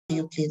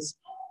you, please.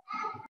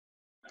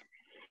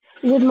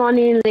 Good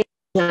morning, ladies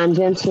and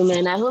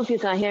gentlemen. I hope you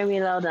can hear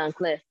me loud and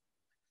clear.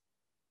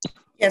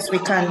 Yes, we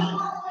can.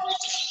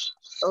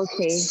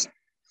 Okay.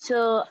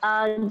 So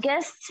our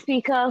guest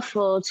speaker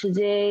for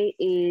today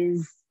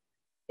is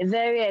a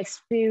very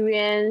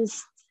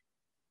experienced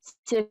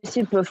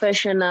safety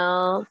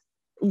professional.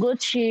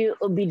 Ugochi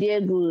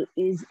Obidiegwu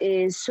is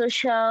a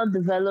social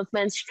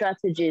development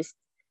strategist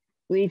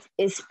with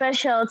a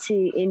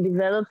specialty in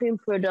developing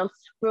products,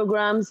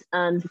 programs,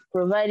 and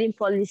providing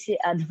policy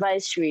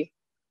advisory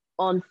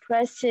on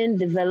pressing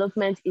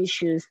development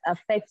issues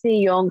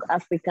affecting young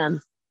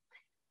Africans.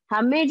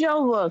 Her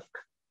major work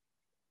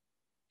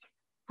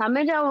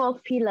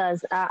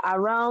pillars are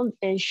around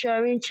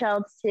ensuring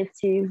child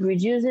safety,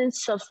 reducing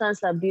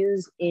substance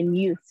abuse in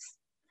youth,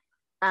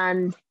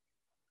 and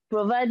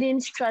providing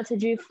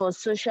strategy for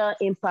social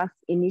impact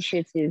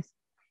initiatives.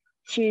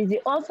 She is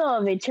the author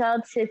of a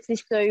child safety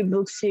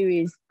storybook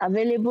series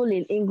available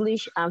in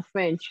English and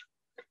French,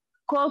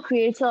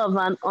 co-creator of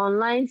an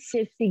online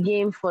safety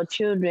game for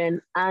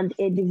children, and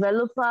a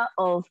developer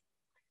of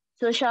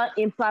social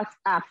impact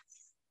apps,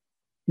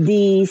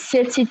 the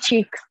Safety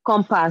Chick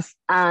Compass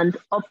and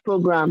Up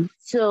program.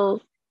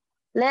 So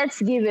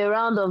let's give a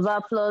round of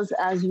applause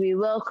as we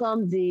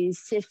welcome the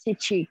Safety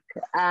Chick,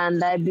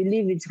 and I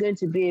believe it's going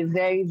to be a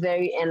very,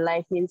 very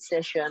enlightening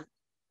session.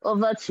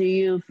 Over to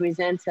you,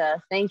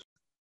 presenter. Thank you.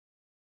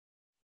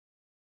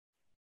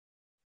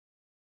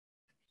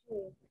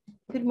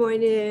 Good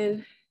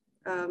morning.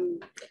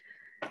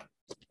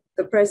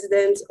 The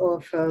president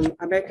of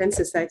American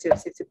Society of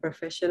Safety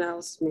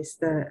Professionals,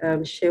 Mr.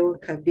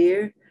 Shehu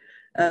Kabir.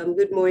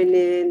 Good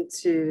morning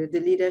to the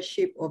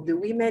leadership of the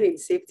Women in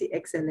Safety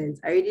Excellence.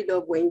 I really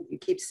love when you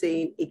keep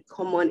saying a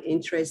common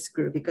interest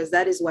group, because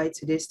that is why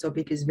today's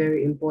topic is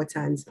very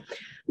important,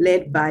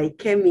 led by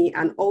Kemi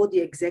and all the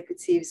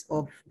executives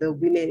of the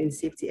Women in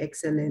Safety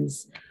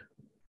Excellence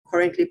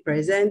currently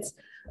present.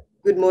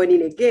 Good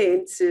morning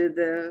again to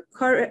the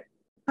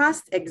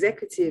past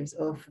executives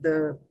of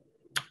the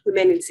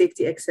Women in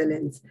Safety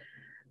Excellence.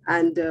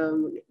 And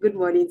good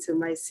morning to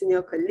my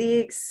senior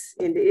colleagues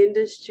in the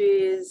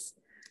industries.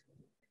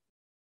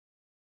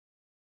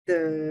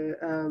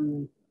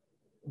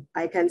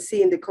 I can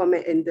see in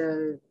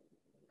the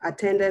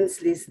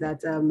attendance list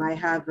that I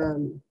have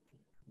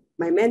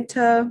my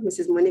mentor,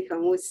 Mrs. Monica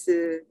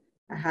Musu.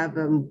 I have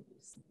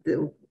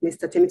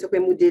Mr. Temitope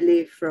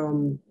Mudele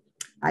from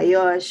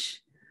IOSH,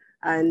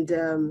 and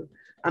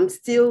I'm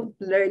still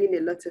learning a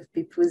lot of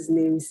people's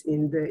names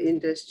in the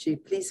industry.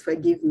 Please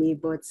forgive me,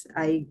 but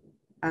I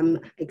am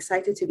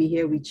excited to be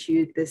here with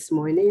you this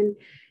morning.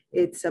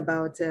 It's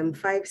about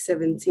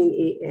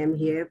 5:17 a.m.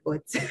 here,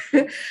 but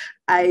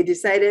I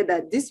decided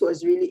that this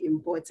was really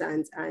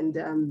important,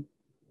 and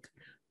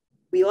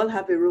we all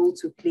have a role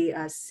to play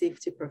as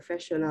safety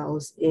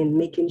professionals in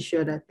making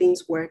sure that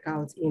things work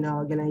out in our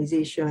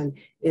organization,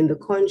 in the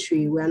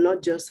country. We are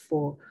not just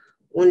for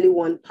only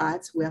one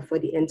part, we are for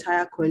the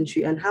entire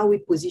country, and how we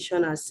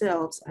position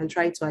ourselves and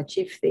try to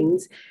achieve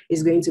things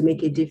is going to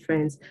make a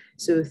difference.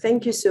 So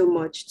thank you so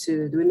much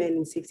to the Women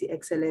in Safety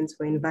Excellence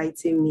for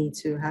inviting me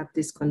to have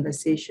this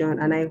conversation.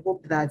 And I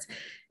hope that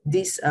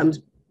this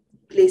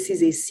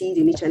places a seed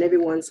in each and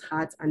everyone's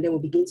heart, and then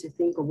we'll begin to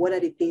think of what are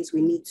the things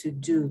we need to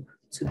do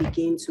to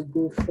begin to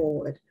go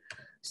forward.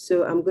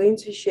 So I'm going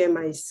to share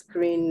my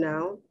screen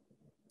now.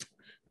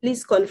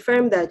 Please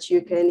confirm that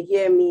you can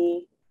hear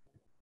me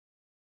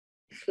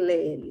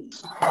clearly.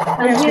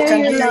 I hear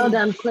you loud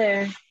and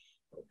clear.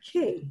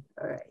 Okay,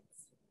 all right.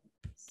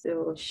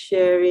 So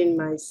sharing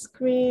my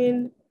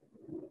screen.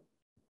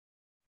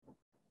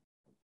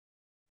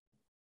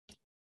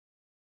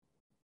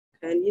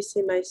 Can you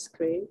see my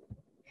screen?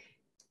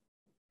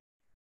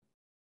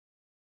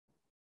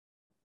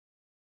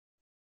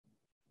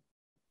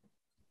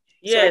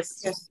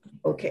 Yes. Yes.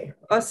 Okay,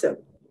 awesome.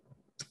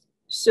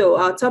 So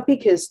our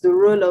topic is the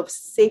role of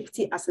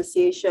safety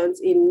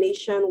associations in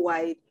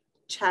nationwide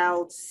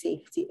child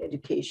safety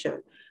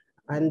education.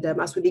 And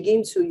as we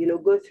begin to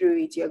go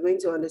through it, you're going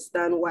to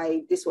understand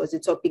why this was the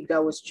topic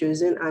that was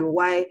chosen and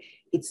why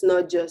it's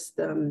not just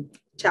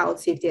child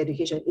safety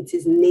education, it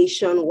is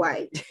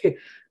nationwide,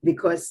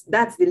 because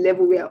that's the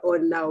level we are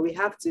on now. We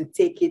have to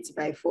take it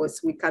by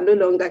force. We can no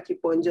longer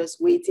keep on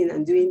just waiting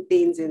and doing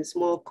things in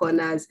small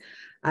corners,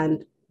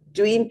 and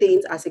doing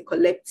things as a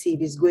collective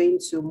is going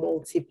to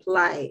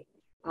multiply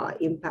our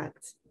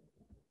impact.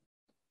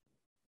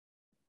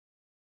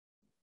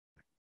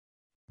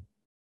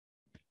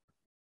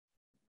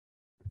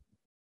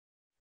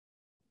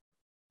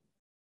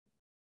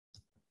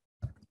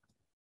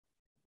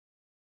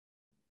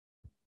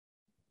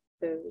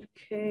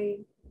 Okay.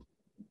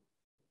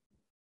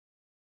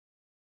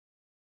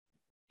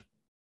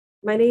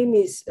 My name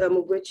is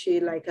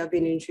Ugochi, like I've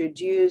been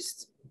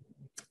introduced,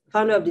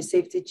 founder of the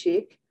Safety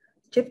Chick.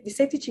 The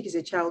Safety Chick is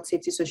a child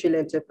safety social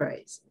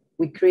enterprise.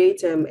 We create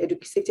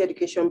safety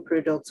education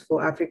products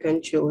for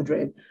African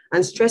children,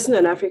 and stressing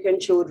on African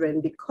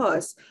children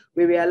because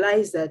we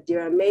realize that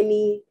there are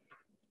many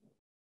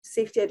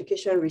safety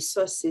education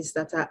resources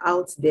that are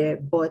out there,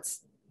 but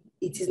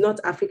it is not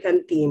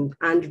African themed,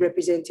 and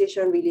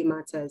representation really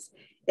matters.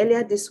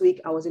 Earlier this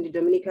week, I was in the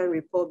Dominican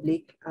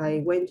Republic.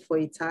 I went for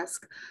a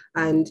task,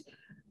 and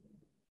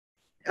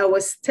I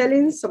was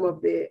telling some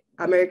of the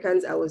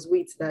Americans I was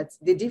with that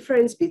the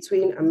difference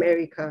between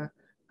America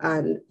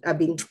and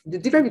the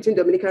difference between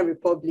Dominican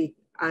Republic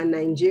and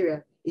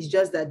Nigeria is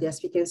just that they're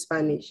speaking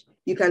Spanish.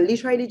 You can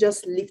literally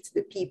just lift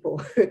the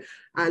people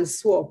and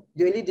swap.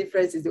 The only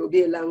difference is there will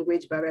be a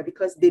language barrier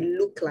because they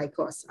look like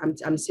us.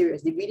 I'm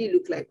serious. They really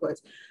look like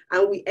us.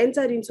 And we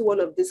entered into one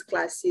of these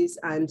classes,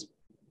 and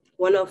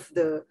one of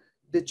the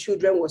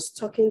children was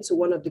talking to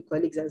one of the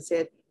colleagues and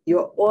said,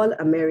 "You're all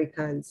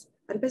Americans."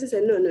 And the person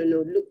said, no,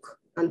 look,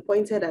 and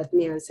pointed at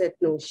me and said,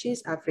 "No,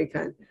 she's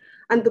African."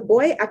 And the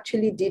boy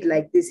actually did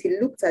like this. He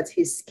looked at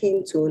his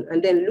skin tone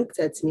and then looked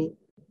at me,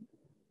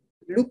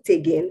 looked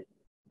again,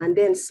 and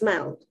then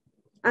smiled.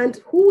 And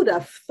who would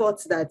have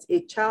thought that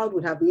a child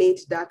would have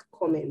made that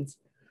comment?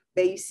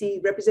 But you see,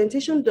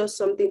 representation does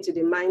something to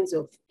the minds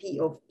of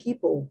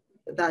people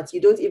that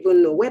you don't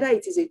even know, whether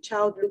it is a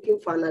child looking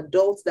for an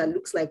adult that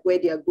looks like where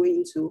they are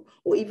going to,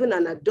 or even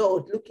an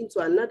adult looking to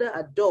another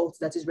adult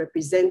that is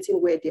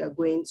representing where they are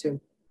going to.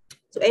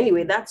 So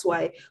anyway, that's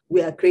why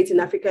we are creating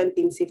African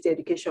themed safety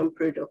education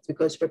products,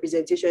 because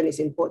representation is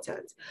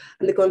important.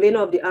 I'm the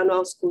convener of the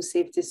annual School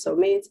Safety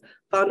Summit,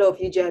 founder of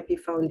UGIP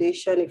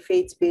Foundation, a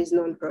faith-based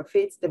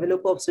nonprofit,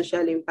 developer of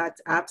social impact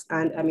apps,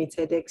 and I'm a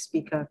TEDx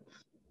speaker.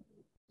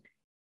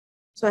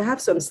 So I have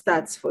some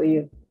stats for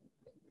you.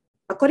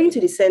 According to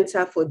the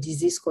Center for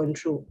Disease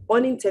Control,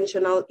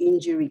 unintentional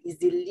injury is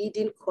the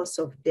leading cause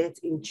of death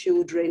in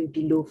children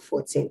below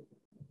 14.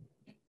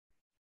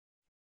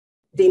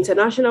 The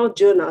International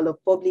Journal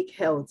of Public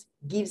Health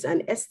gives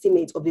an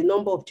estimate of the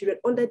number of children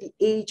under the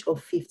age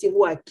of 15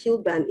 who are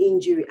killed by an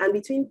injury, and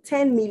between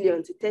 10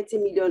 million to 30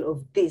 million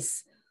of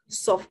this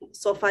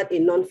suffered a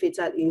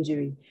non-fatal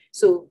injury.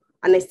 So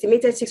an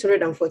estimated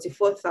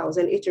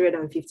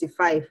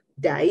 644,855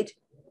 died,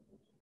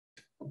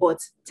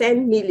 but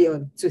 10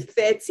 million to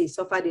 30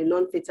 suffered a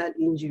non-fatal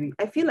injury.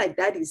 I feel like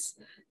that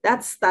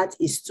stat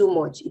is too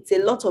much. It's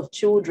a lot of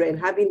children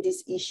having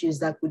these issues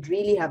that could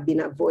really have been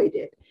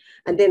avoided.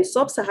 And then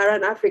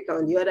sub-Saharan Africa,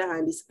 on the other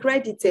hand, is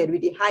credited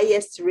with the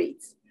highest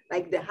rates,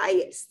 like the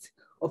highest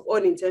of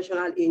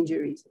unintentional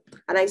injuries.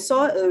 And I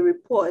saw a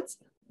report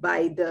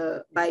by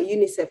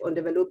UNICEF on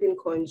developing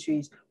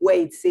countries where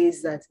it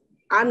says that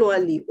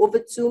annually over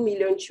 2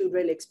 million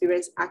children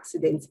experience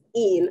accidents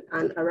in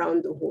and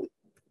around the home.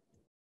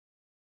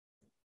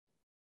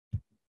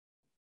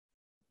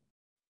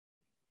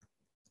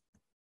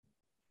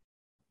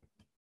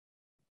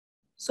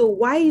 So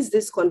why is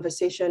this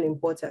conversation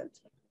important?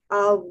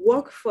 Our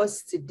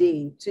workforce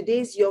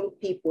today's young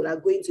people are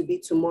going to be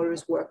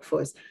tomorrow's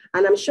workforce.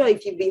 And I'm sure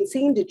if you've been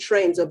seeing the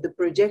trends of the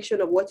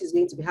projection of what is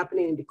going to be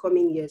happening in the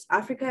coming years,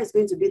 Africa is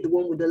going to be the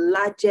one with the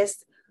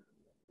largest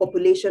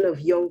population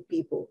of young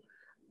people.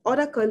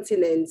 Other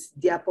continents,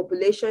 their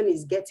population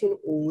is getting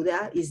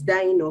older, is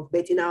dying off,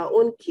 but in our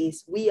own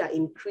case, we are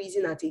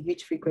increasing at a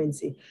huge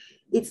frequency.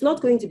 It's not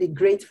going to be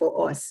great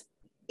for us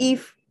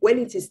if, when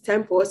it is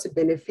time for us to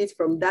benefit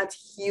from that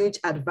huge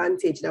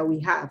advantage that we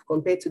have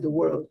compared to the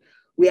world,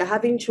 we are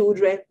having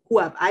children who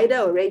have either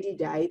already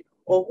died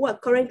or who are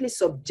currently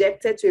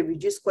subjected to a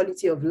reduced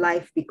quality of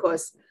life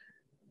because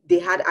they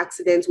had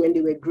accidents when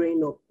they were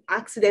growing up,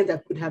 accidents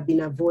that could have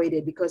been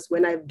avoided. Because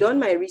when I've done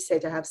my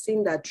research, I have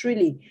seen that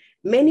truly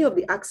many of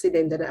the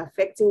accidents that are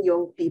affecting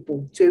young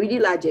people, to a really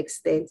large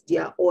extent, they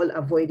are all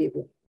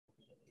avoidable.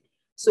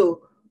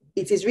 So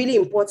it is really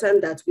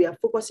important that we are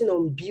focusing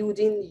on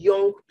building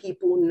young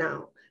people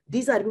now.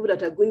 These are the people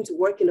that are going to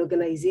work in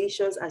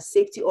organizations as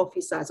safety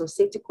officers or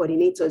safety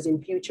coordinators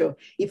in future.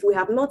 If we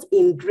have not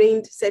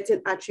ingrained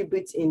certain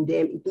attributes in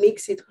them, it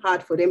makes it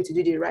hard for them to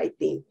do the right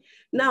thing.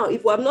 Now,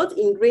 if we have not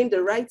ingrained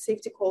the right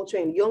safety culture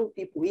in young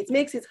people, it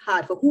makes it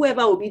hard for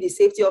whoever will be the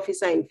safety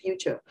officer in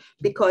future,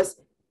 because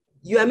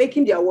you are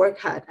making their work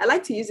hard. I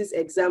like to use this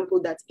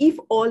example that if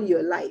all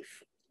your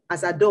life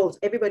as adults,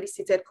 everybody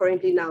seated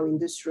currently now in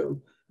this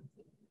room,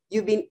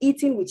 you've been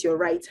eating with your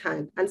right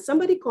hand, and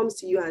somebody comes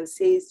to you and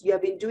says, you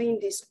have been doing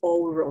this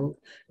all wrong.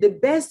 The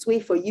best way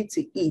for you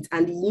to eat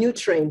and the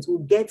nutrients will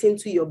get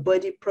into your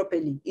body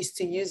properly is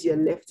to use your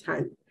left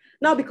hand.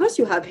 Now, because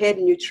you have had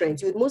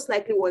nutrients, you would most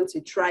likely want to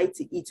try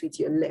to eat with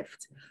your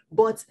left.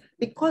 But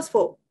because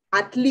for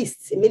at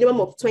least a minimum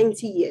of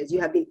 20 years,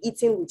 you have been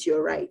eating with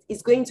your right,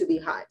 it's going to be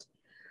hard.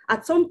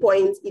 At some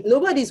point, if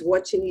nobody's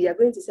watching you, you're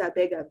going to say, I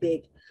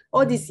beg.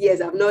 All these years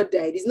I've not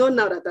died. It's not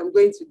now that I'm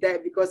going to die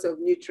because of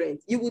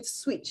nutrients. You would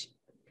switch.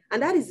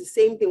 And that is the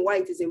same thing why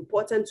it is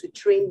important to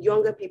train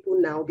younger people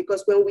now,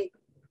 because when we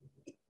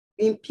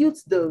impute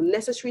the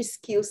necessary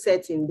skill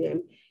set in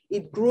them,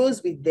 it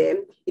grows with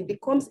them, it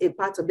becomes a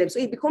part of them. So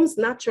it becomes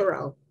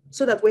natural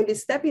so that when they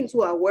step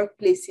into our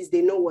workplaces,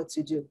 they know what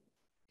to do.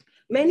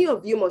 Many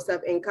of you must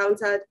have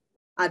encountered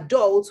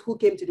adults who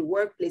came to the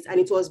workplace, and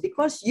it was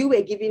because you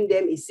were giving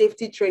them a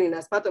safety training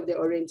as part of their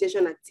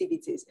orientation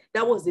activities.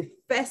 That was the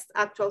first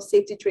actual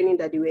safety training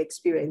that they were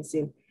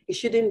experiencing. It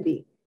shouldn't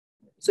be.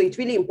 So it's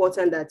really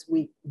important that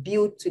we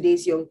build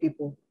today's young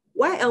people.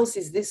 Why else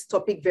is this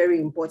topic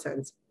very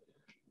important?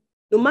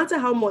 No matter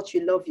how much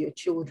you love your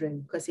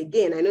children, because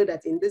again, I know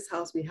that in this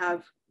house we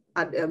have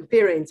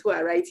parents who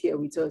are right here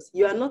with us.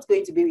 You are not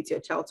going to be with your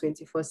child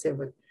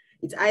 24/7.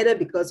 It's either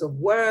because of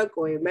work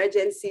or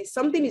emergency.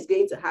 Something is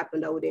going to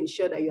happen that would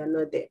ensure that you are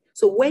not there.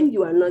 So when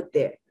you are not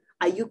there,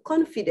 are you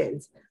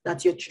confident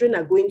that your children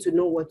are going to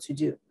know what to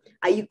do?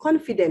 Are you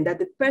confident that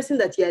the person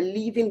that you are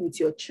leaving with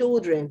your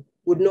children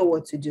would know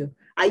what to do?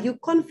 Are you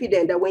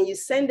confident that when you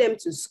send them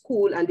to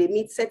school and they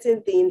meet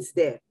certain things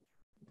there,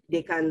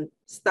 they can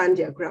stand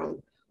their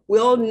ground? We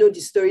all know the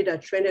story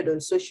that trended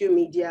on social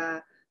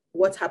media,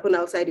 what happened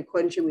outside the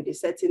country with a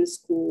certain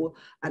school,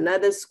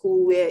 another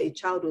school where a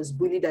child was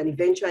bullied and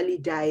eventually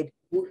died.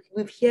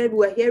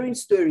 We're hearing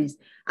stories.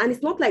 And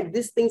it's not like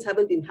these things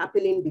haven't been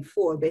happening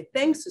before, but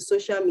thanks to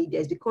social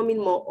media, it's becoming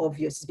more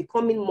obvious, it's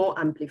becoming more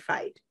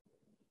amplified.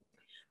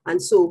 And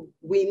so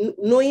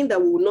knowing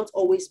that we will not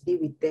always be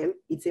with them,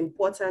 it's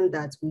important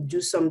that we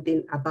do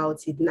something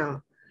about it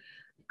now.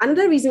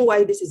 Another reason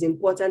why this is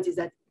important is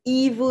that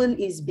evil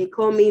is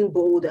becoming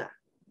bolder.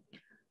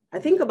 I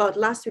think about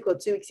last week or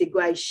 2 weeks ago,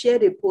 I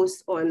shared a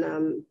post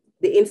on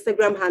the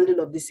Instagram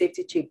handle of the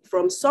Safety Chick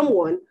from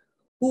someone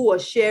who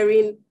was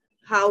sharing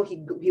how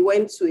he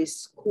went to a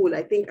school,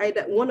 I think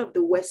either one of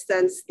the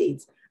Western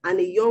states, and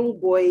a young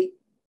boy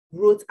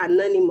wrote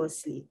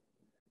anonymously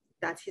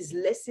that his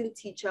lesson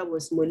teacher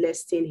was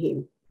molesting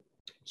him.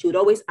 She would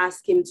always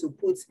ask him to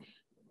put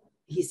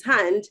his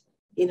hand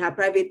in her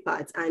private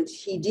part, and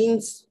he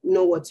didn't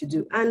know what to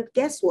do. And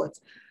guess what?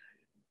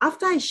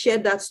 After I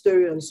shared that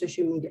story on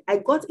social media, I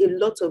got a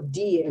lot of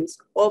DMs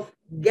of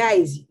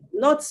guys,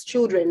 not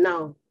children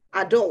now,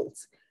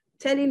 adults,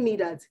 telling me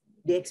that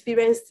they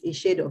experienced a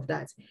shade of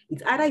that.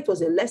 It's either it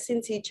was a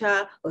lesson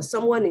teacher or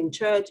someone in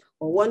church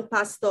or one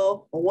pastor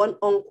or one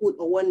uncle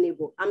or one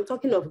neighbor. I'm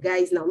talking of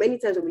guys now. Many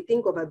times when we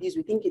think of abuse,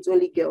 we think it's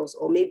only girls,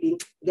 or maybe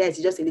guys,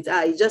 it's just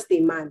it's just a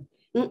man.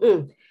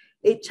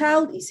 A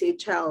child is a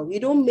child. You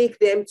don't make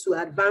them to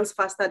advance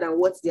faster than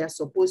what they are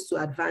supposed to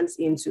advance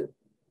into.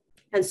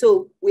 And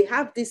so we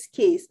have this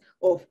case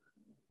of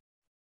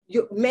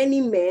many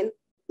men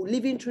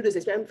living through this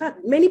experience. In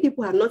fact, many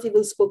people have not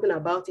even spoken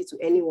about it to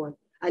anyone.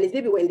 And it's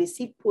maybe when they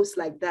see posts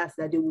like that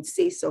they would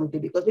say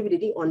something, because maybe they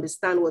didn't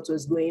understand what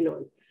was going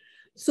on.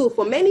 So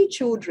for many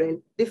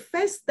children, the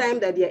first time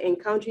that they are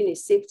encountering a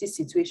safety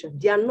situation,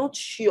 they are not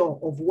sure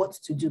of what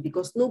to do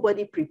because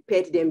nobody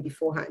prepared them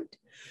beforehand.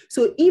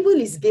 So evil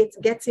is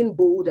getting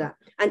bolder.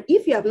 And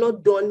if you have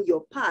not done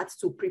your part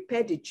to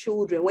prepare the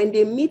children, when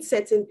they meet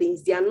certain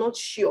things, they are not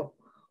sure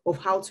of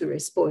how to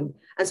respond.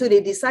 And so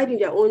they decide in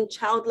their own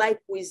childlike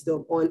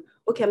wisdom on,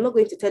 okay, I'm not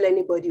going to tell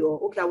anybody, or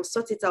okay, I will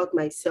sort it out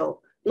myself,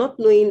 not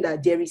knowing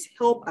that there is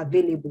help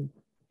available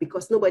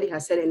because nobody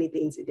has said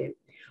anything to them.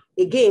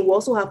 Again, we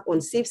also have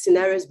unsafe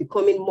scenarios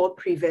becoming more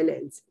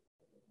prevalent.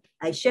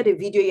 I shared a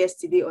video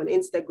yesterday on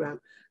Instagram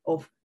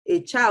of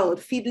a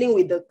child fiddling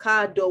with the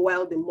car door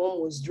while the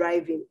mom was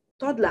driving,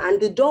 toddler, and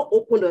the door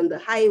opened on the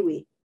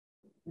highway.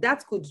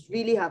 That could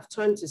really have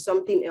turned to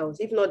something else,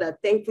 if not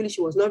that thankfully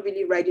she was not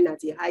really riding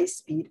at a high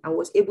speed and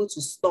was able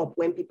to stop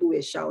when people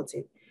were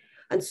shouting.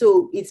 And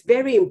so it's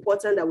very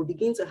important that we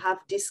begin to have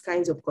these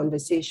kinds of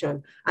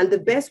conversation. And the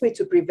best way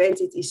to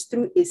prevent it is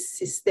through a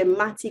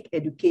systematic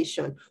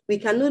education. We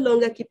can no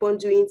longer keep on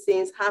doing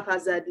things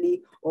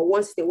haphazardly or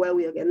once in a while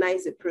we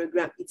organize a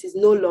program. It is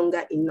no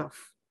longer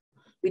enough.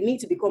 We need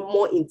to become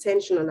more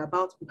intentional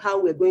about how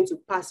we're going to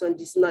pass on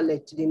this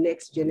knowledge to the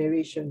next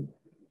generation.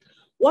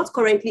 What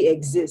currently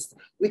exists?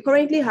 We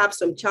currently have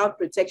some child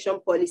protection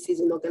policies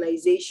in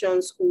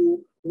organizations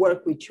who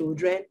work with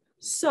children.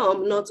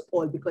 Some, not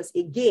all, because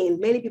again,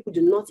 many people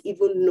do not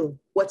even know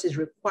what is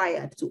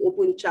required to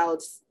open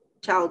child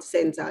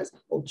centers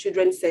or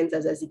children's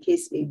centers, as the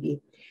case may be.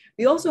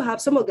 We also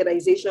have some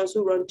organizations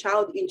who run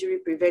child injury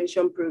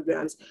prevention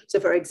programs.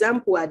 So for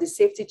example, at the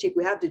Safety Chick,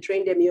 we have the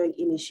Train Them Young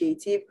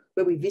initiative,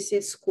 where we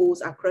visit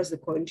schools across the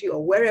country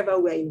or wherever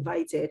we're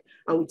invited,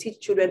 and we teach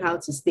children how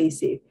to stay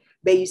safe.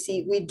 But you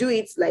see, we do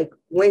it like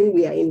when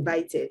we are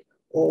invited,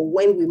 or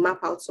when we map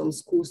out some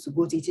schools to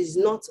go to. It is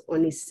not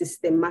on a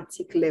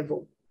systematic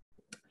level.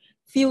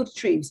 Field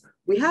trips.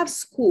 We have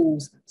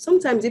schools,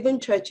 sometimes even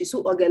churches,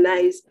 who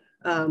organize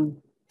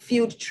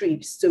field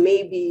trips to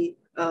maybe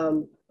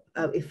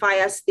a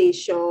fire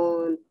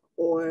station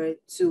or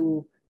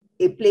to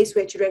a place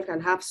where children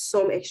can have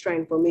some extra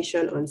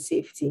information on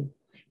safety.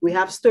 We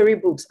have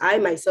storybooks. I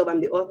myself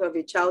am the author of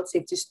a child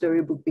safety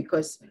storybook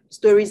because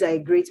stories are a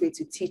great way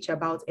to teach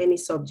about any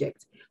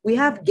subject. We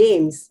have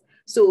games.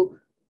 So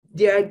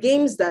there are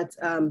games that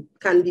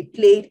can be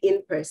played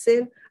in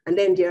person, and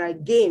then there are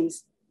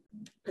games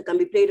that can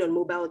be played on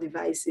mobile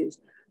devices.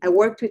 I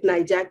worked with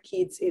Niger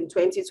Kids in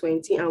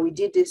 2020, and we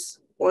did this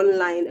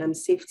online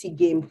safety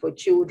game for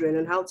children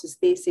on how to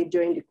stay safe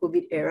during the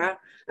COVID era.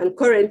 And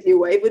currently,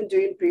 we're even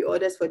doing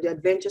pre-orders for the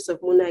Adventures of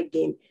Muna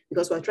game,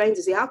 because we're trying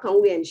to say, how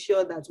can we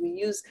ensure that we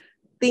use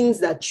things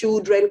that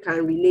children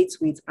can relate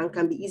with and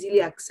can be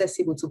easily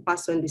accessible to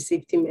pass on the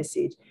safety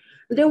message?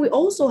 And then we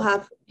also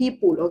have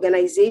people,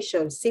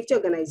 organizations, safety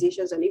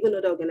organizations, and even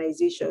other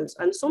organizations,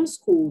 and some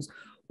schools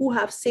who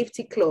have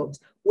safety clubs,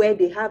 where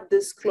they have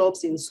these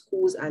clubs in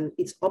schools and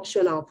it's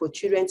optional for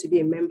children to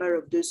be a member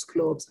of those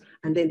clubs,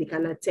 and then they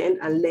can attend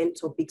and learn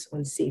topics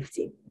on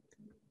safety.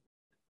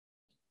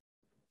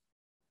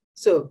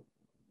 So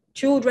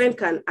children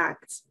can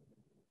act.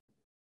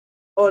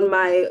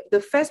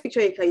 The first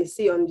picture you can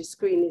see on the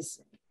screen is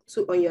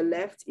on your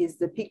left is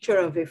the picture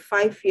of a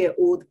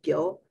 5-year-old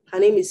girl. Her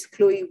name is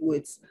Chloe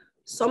Woods.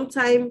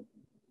 Sometime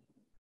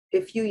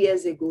a few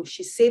years ago,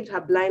 she saved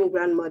her blind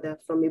grandmother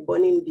from a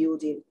burning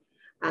building.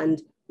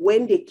 And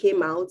when they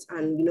came out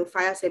and,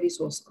 fire service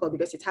was called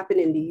because it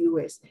happened in the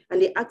US, and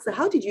they asked her,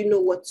 how did you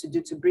know what to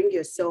do to bring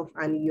yourself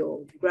and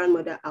your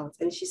grandmother out?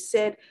 And she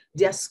said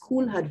their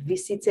school had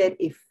visited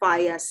a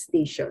fire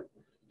station.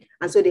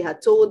 And so they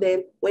had told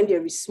them, when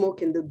there is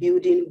smoke in the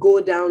building, go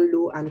down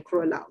low and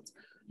crawl out.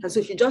 And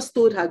so she just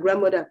told her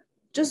grandmother,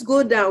 just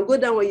go down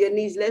on your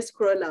knees, let's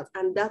crawl out.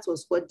 And that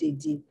was what they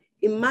did.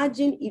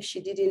 Imagine if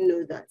she didn't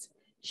know that.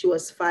 She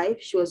was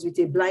 5, she was with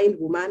a blind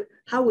woman.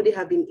 How would they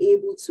have been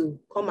able to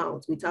come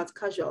out without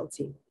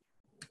casualty?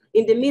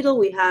 In the middle,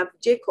 we have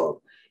Jacob.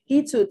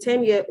 He too,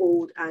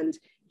 10-year-old, and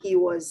he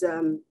was,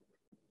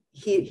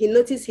 he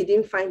noticed he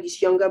didn't find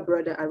his younger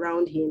brother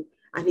around him.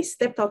 And he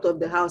stepped out of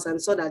the house and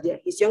saw that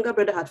his younger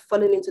brother had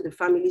fallen into the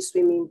family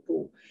swimming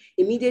pool.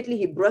 Immediately,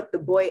 he brought the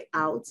boy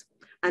out,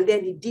 and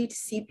then he did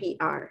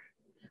CPR.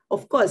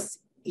 Of course,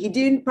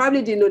 he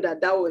probably didn't know that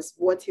that was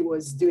what he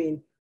was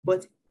doing,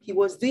 but he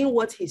was doing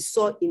what he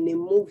saw in a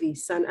movie,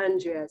 San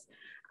Andreas.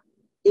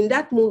 In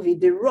that movie,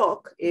 The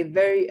Rock, a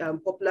very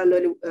popular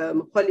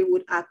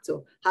Hollywood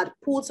actor, had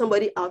pulled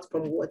somebody out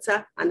from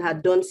water and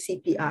had done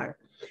CPR.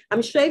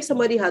 I'm sure if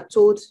somebody had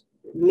told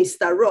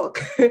Mr. Rock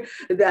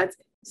that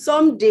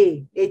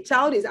someday a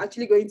child is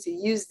actually going to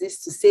use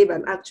this to save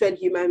an actual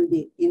human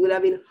being, it would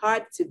have been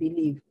hard to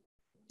believe.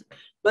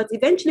 But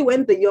eventually,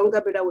 when the younger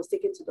brother was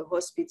taken to the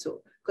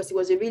hospital, because it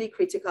was a really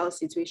critical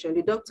situation,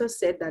 the doctor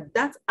said that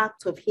that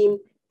act of him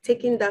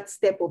taking that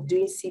step of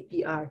doing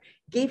CPR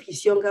gave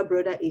his younger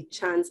brother a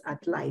chance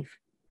at life,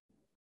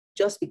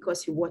 just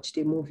because he watched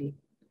a movie.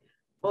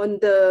 On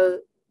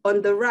the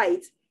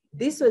right,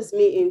 this was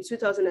me in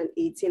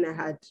 2018. I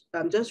had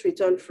just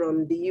returned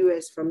from the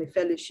US from a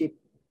fellowship,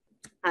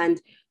 and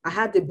I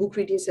had the book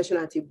reading session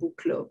at a book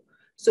club.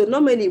 So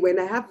normally when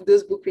I have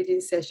those book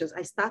reading sessions,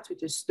 I start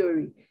with a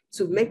story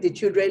to make the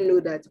children know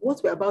that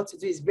what we're about to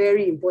do is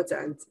very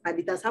important, and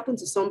it has happened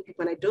to some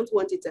people and I don't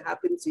want it to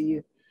happen to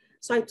you.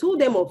 So I told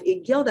them of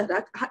a girl that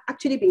had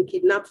actually been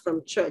kidnapped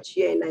from church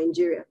here in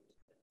Nigeria.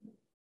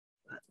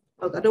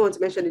 I don't want to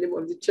mention the name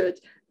of the church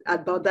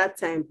about that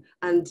time,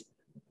 and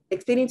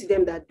explaining to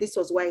them that this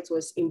was why it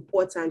was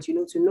important,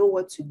 to know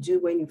what to do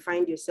when you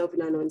find yourself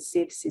in an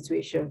unsafe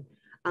situation.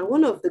 And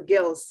one of the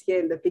girls here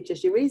in the picture,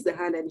 she raised her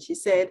hand and she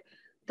said,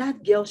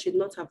 that girl should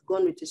not have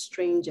gone with a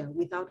stranger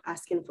without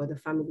asking for the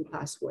family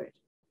password.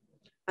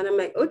 And I'm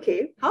like,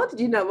 okay, how did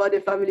you know about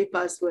the family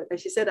password? And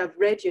she said, I've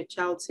read your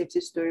child safety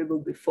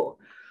storybook before.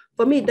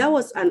 For me, that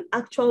was an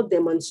actual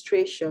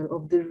demonstration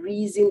of the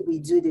reason we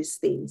do these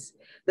things.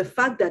 The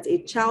fact that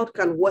a child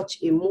can watch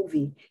a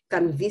movie,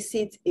 can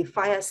visit a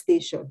fire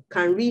station,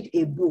 can read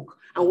a book,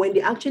 and when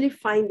they actually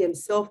find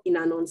themselves in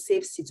an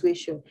unsafe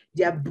situation,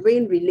 their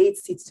brain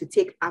relates it to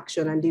take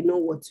action and they know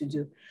what to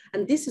do.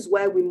 And this is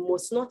why we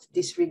must not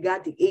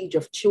disregard the age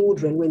of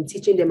children when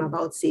teaching them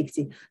about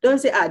safety. Don't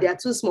say, they are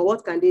too small,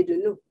 what can they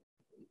do? No.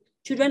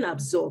 Children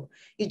absorb.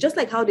 It's just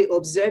like how they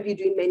observe you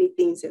doing many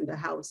things in the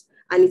house.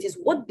 And it is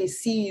what they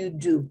see you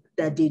do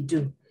that they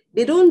do.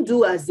 They don't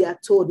do as they are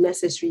told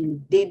necessarily.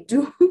 They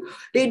do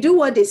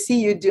what they see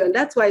you do. And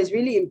that's why it's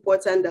really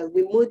important that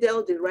we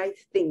model the right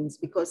things,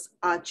 because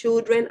our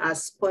children are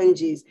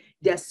sponges.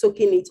 They're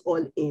soaking it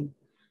all in.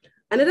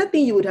 Another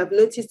thing you would have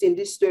noticed in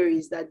this story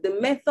is that the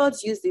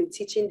methods used in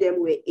teaching them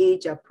were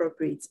age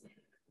appropriate.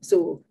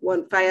 So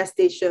one fire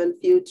station,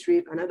 field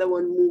trip, another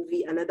one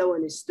movie, another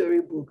one is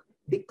storybook.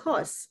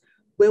 Because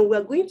when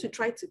we're going to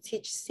try to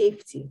teach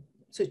safety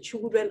to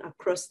children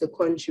across the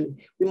country,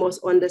 we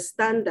must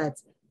understand that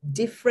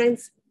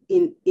different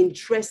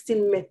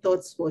interesting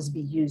methods must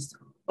be used.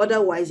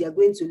 Otherwise, you're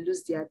going to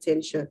lose their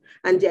attention.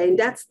 And they're in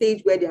that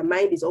stage where their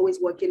mind is always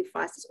working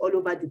fast, it's all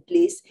over the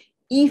place.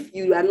 If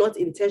you are not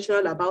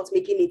intentional about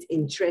making it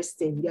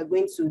interesting, you're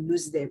going to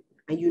lose them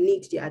and you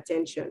need their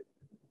attention.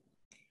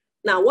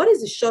 Now, what is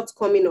the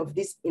shortcoming of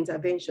this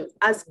intervention?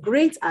 As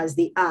great as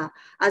they are,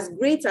 as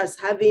great as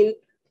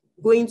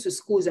going to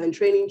schools and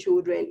training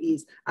children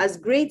is, as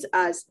great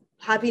as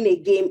having a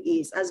game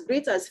is, as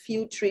great as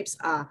field trips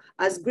are,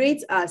 as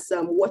great as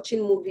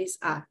watching movies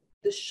are,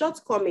 the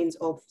shortcomings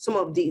of some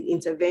of the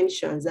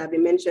interventions that have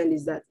been mentioned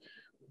is that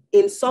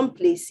in some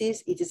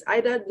places, it is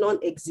either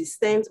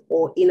non-existent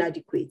or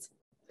inadequate.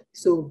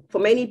 So for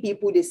many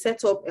people, they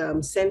set up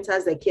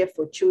centers that care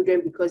for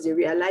children because they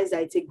realize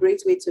that it's a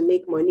great way to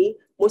make money,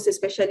 most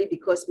especially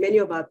because many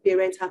of our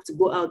parents have to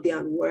go out there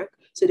and work,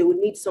 so they would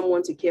need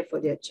someone to care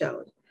for their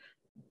child.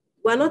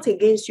 We're not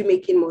against you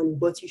making money,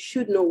 but you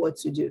should know what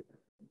to do.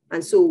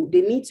 And so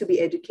they need to be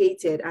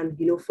educated and,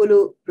 you know,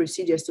 follow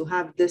procedures to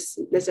have this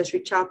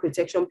necessary child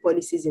protection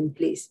policies in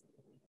place.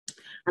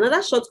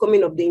 Another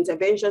shortcoming of the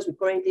interventions we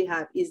currently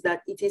have is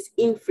that it is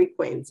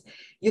infrequent.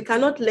 You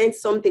cannot learn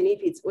something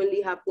if it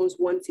only happens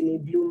once in a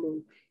blue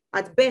moon.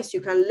 At best,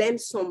 you can learn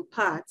some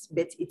parts,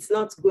 but it's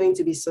not going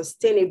to be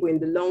sustainable in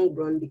the long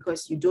run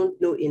because you don't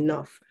know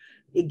enough.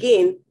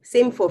 Again,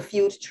 same for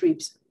field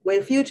trips.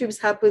 When field trips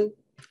happen,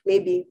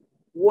 maybe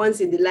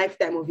once in the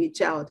lifetime of a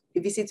child, a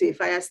visit to a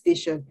fire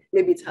station,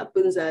 maybe it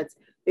happens at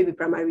maybe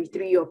primary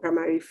 3 or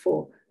primary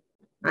 4.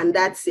 And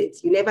that's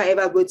it. You never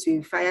ever go to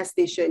a fire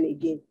station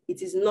again.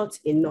 It is not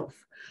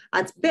enough.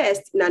 At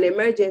best, in an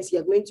emergency,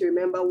 you're going to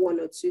remember 1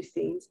 or 2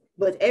 things,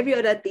 but every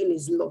other thing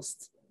is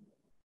lost.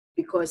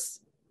 Because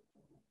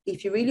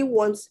if you really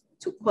want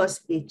to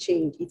cause a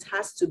change, it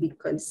has to be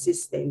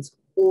consistent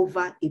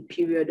over a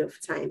period of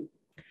time.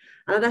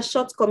 Another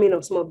shortcoming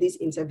of some of these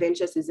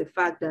interventions is the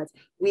fact that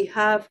we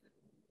have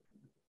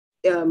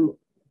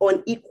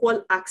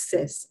unequal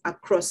access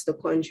across the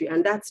country.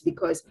 And that's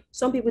because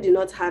some people do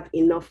not have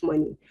enough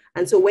money.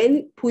 And so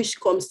when push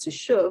comes to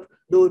shove,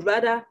 they would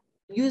rather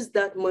use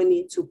that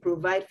money to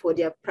provide for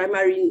their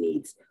primary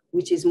needs,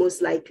 which is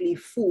most likely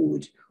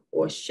food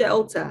or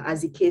shelter,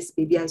 as the case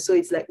may be. And so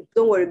it's like,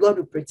 don't worry, God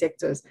will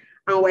protect us.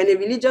 And we're in a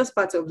religious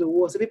part of the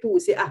world, so people will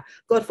say,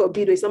 God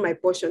forbid, it's not my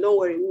portion. Don't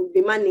worry, we'll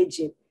be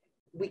managing.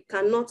 We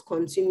cannot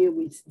continue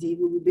with the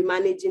we will be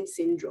managing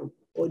syndrome,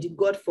 or the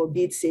God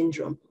forbid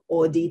syndrome,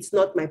 or the it's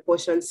not my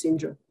portion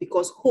syndrome,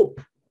 because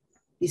hope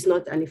is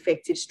not an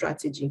effective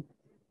strategy.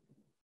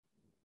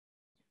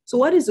 So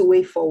what is the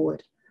way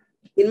forward?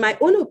 In my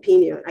own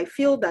opinion, I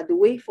feel that the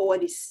way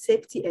forward is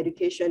safety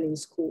education in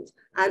schools.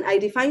 And I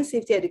define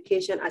safety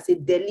education as a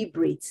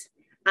deliberate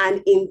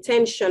and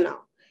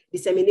intentional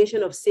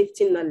dissemination of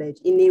safety knowledge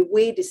in a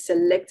way the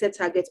selected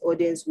target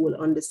audience will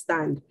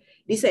understand.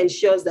 This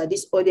ensures that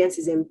this audience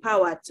is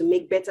empowered to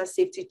make better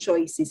safety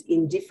choices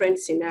in different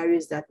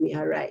scenarios that may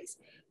arise.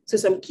 So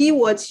some key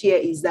words here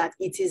is that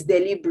it is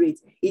deliberate.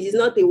 It is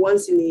not a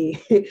once in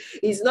a,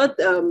 it's not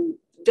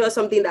just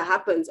something that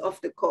happens off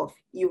the cuff.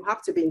 You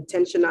have to be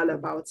intentional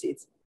about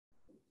it.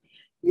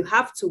 You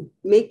have to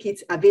make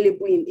it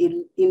available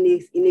in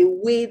a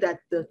way that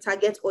the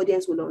target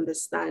audience will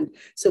understand.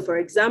 So for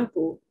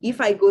example,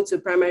 if I go to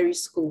primary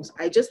schools,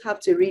 I just have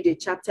to read a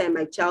chapter in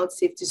my child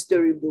safety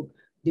storybook.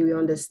 They will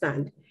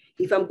understand.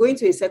 If I'm going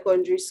to a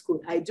secondary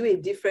school, I do a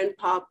different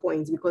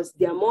PowerPoint because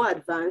they are more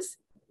advanced.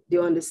 They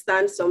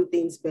understand some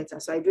things better.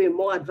 So I do a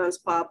more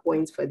advanced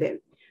PowerPoint for them.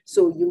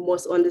 So you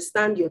must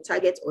understand your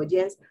target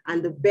audience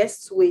and the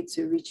best way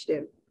to reach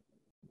them.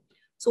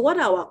 So what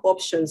are our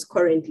options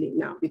currently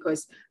now?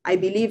 Because I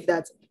believe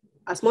that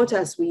as much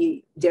as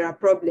there are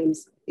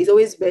problems, it's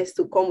always best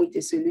to come with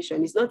a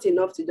solution. It's not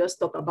enough to just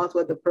talk about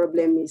what the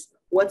problem is.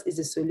 What is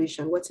the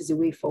solution? What is the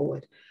way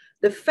forward?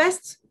 The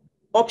first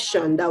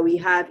option that we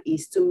have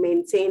is to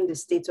maintain the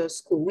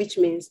status quo, which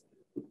means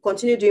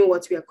continue doing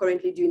what we are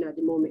currently doing at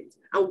the moment.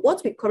 And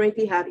what we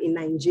currently have in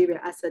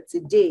Nigeria as of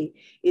today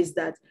is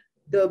that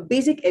the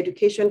basic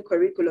education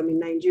curriculum in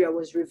Nigeria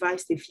was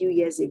revised a few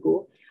years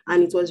ago,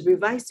 and it was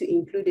revised to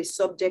include a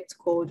subject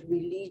called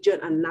religion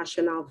and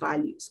national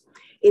values.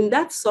 In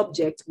that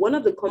subject, one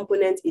of the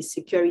components is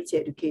security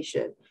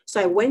education. So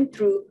I went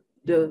through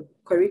the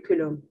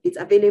curriculum. It's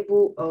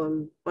available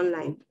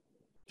online.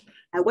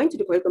 I went to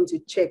the curriculum to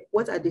check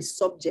what are the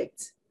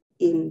subjects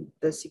in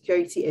the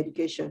security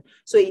education.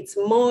 So it's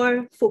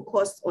more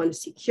focused on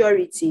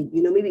security,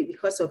 maybe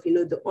because of,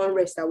 the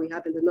unrest that we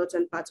have in the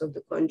northern part of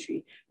the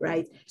country,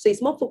 right? So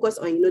it's more focused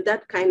on,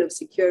 that kind of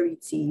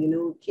security,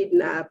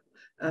 kidnap,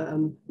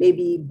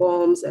 maybe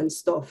bombs and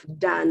stuff,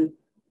 than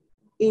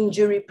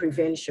injury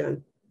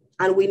prevention.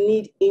 And we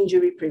need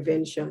injury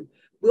prevention.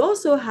 We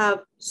also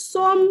have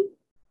some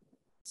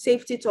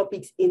safety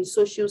topics in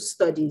social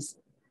studies.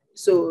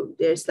 So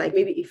there's like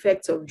maybe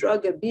effects of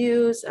drug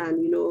abuse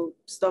and,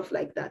 stuff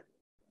like that.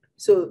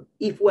 So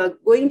if we're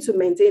going to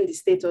maintain the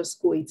status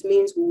quo, it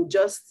means we'll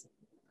just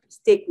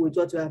stick with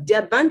what we have. The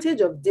advantage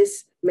of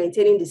this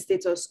maintaining the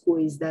status quo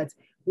is that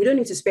we don't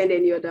need to spend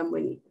any other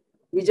money.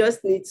 We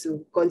just need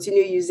to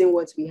continue using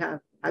what we have.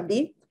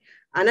 Abi?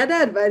 Another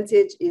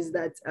advantage is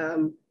that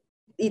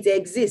it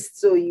exists,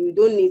 so you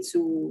don't need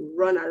to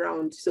run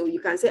around. So you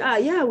can say,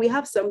 yeah, we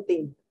have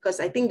something. Because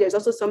I think there's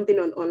also something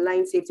on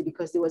online safety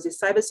because there was a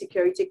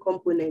cybersecurity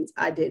component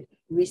added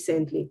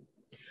recently.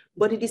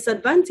 But the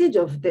disadvantage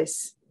of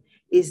this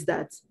is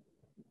that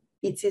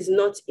it is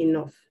not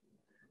enough.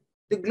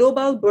 The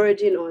global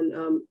burden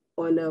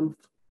on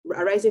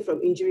arising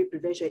from injury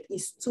prevention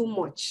is too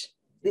much.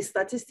 The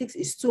statistics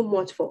is too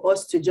much for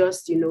us to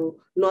just,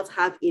 not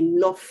have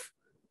enough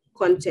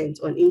content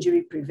on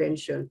injury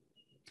prevention.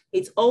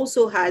 It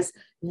also has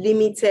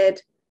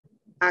limited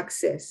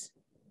access.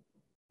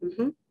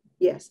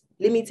 Yes,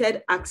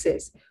 limited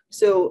access.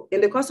 So in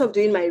the course of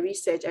doing my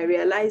research, I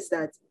realized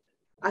that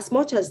as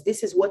much as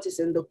this is what is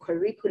in the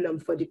curriculum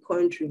for the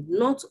country,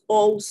 not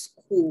all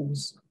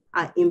schools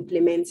are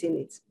implementing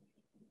it.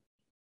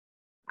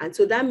 And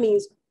so that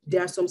means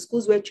There are some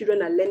schools where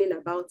children are learning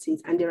about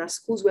it, and there are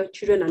schools where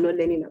children are not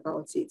learning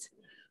about it.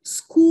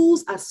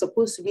 Schools are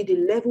supposed to be the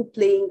level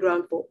playing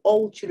ground for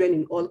all children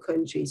in all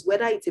countries,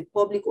 whether it's a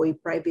public or a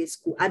private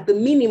school. At the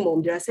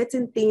minimum, there are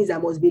certain things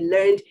that must be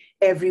learned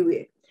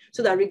everywhere.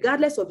 So that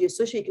regardless of your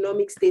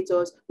socioeconomic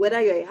status, whether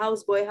you're a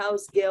houseboy,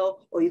 house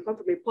girl, or you come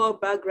from a poor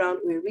background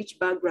or a rich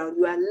background,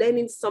 you are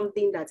learning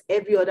something that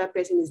every other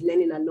person is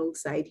learning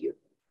alongside you.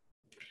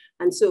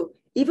 And so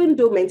even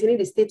though maintaining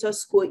the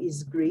status quo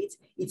is great,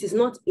 it is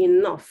not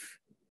enough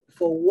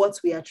for what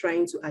we are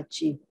trying to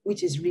achieve,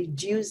 which is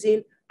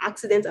reducing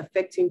accidents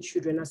affecting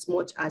children as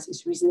much as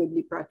is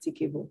reasonably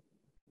practicable.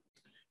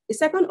 The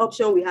second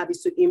option we have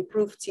is to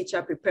improve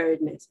teacher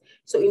preparedness.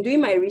 So in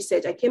doing my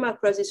research, I came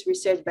across this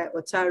research by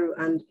Otaru,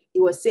 and he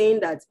was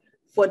saying that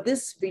for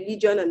this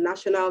religion and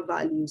national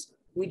values,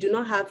 we do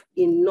not have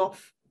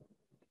enough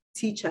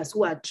teachers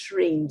who are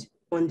trained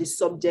on the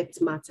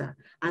subject matter.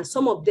 And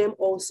some of them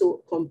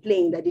also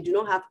complain that they do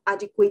not have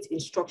adequate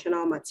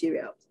instructional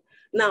materials.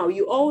 Now,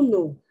 you all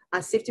know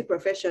as safety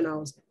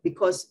professionals,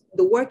 because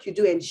the work you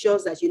do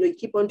ensures that, you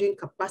keep on doing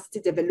capacity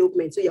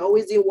development. So you're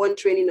always doing one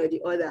training or the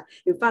other.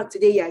 In fact,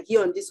 today you're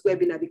here on this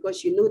webinar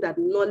because you know that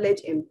knowledge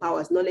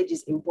empowers, knowledge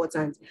is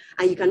important,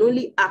 and you can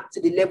only act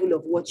to the level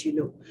of what you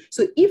know.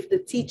 So if the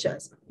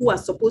teachers who are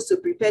supposed to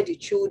prepare the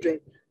children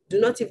do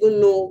not even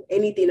know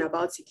anything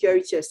about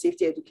security or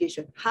safety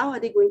education, how are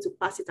they going to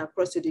pass it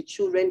across to the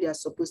children they are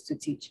supposed to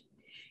teach?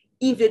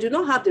 If they do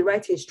not have the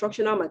right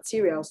instructional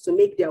materials to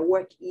make their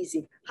work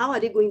easy, how are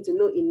they going to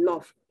know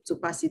enough to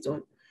pass it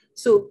on?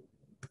 So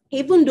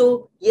even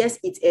though, yes,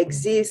 it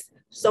exists,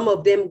 some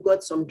of them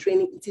got some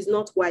training, it is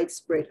not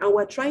widespread. And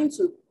we're trying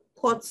to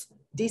cut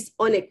this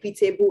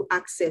unequitable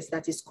access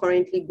that is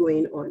currently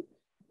going on.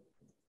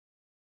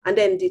 And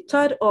then the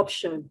third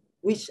option,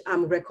 which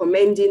I'm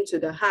recommending to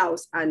the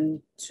House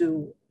and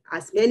to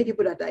as many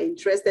people that are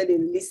interested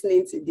in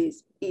listening to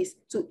this, is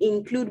to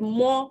include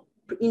more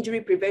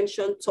injury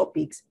prevention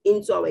topics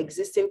into our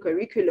existing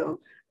curriculum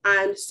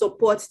and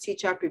support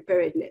teacher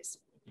preparedness.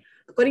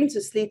 According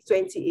to SLEET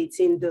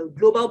 2018, the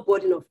global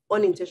burden of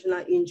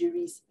unintentional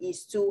injuries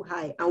is too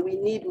high, and we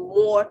need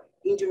more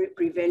injury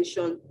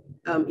prevention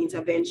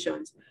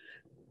interventions.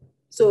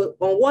 So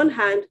on one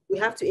hand, we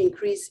have to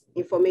increase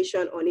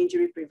information on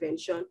injury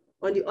prevention.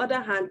 On the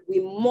other hand,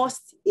 we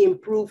must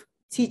improve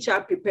teacher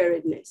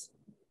preparedness,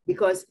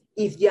 because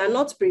if they are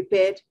not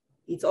prepared,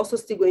 it's also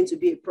still going to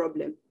be a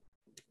problem.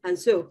 And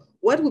so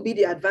what would be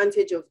the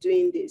advantage of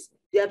doing this?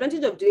 The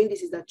advantage of doing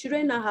this is that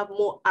children now have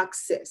more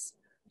access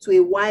to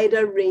a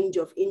wider range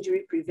of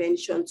injury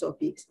prevention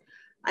topics.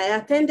 I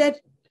attended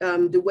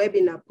the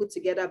webinar put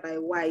together by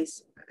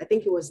WISE, I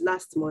think it was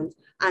last month,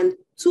 and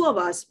two of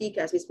our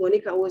speakers, Ms.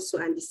 Monica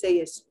Woso and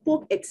Deseye,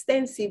 spoke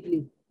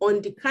extensively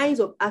on the kinds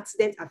of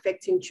accidents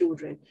affecting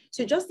children.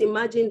 So just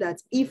imagine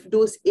that if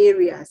those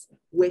areas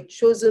were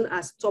chosen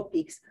as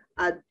topics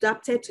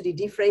adapted to the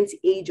different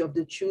age of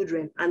the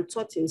children and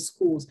taught in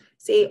schools,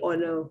 say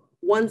on a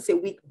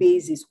once-a-week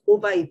basis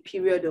over a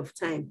period of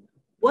time,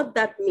 what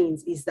that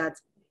means is that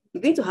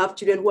you're going to have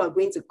children who are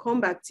going to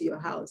come back to your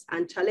house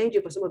and challenge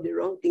you for some of the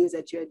wrong things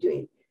that you're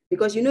doing.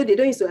 Because they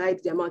don't used to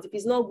hide their mouth. If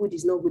it's not good,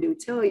 it's not good. They will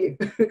tell you.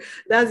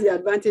 That's the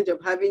advantage of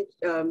having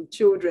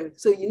children.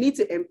 So you need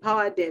to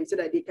empower them so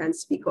that they can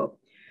speak up.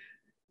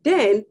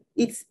 Then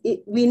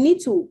we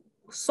need to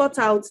sort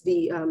out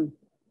the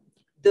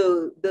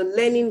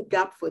learning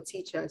gap for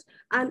teachers.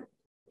 And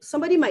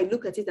somebody might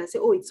look at it and say,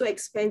 oh, it's so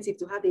expensive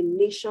to have a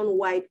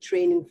nationwide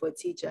training for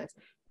teachers.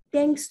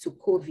 Thanks to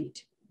COVID,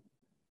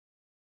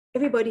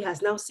 everybody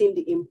has now seen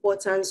the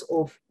importance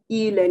of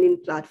e-learning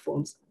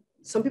platforms.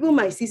 Some people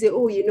might still say,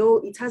 oh,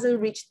 it hasn't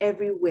reached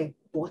everywhere,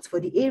 but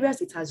for the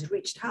areas it has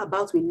reached, how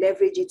about we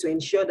leverage it to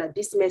ensure that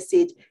this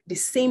message, the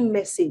same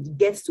message,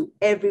 gets to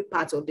every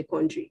part of the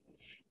country.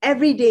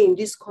 Every day in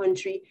this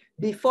country,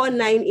 before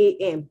 9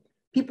 a.m.,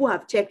 people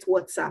have checked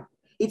WhatsApp.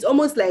 It's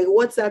almost like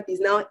WhatsApp is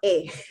now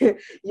air,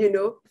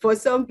 for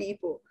some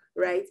people,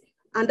 right?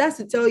 And that's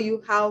to tell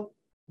you how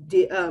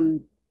the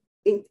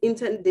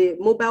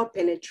mobile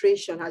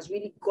penetration has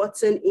really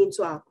gotten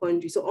into our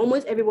country. So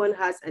almost everyone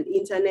has an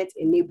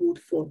internet-enabled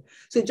phone.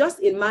 So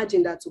just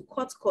imagine that to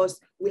cut costs,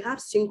 we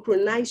have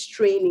synchronized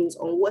trainings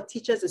on what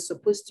teachers are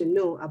supposed to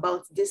know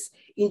about this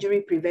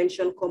injury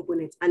prevention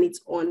component, and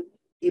it's on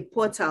a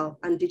portal,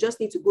 and they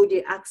just need to go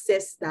there,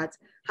 access that,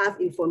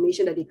 have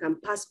information that they can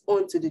pass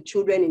on to the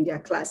children in their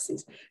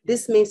classes.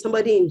 This means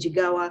somebody in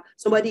Jigawa,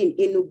 somebody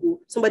in Enugu,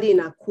 somebody in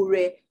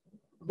Akure,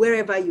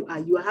 wherever you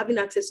are having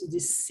access to the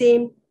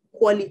same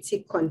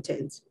quality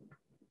content.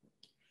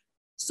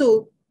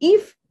 So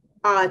if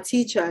our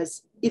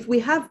teachers, if we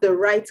have the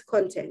right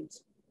content,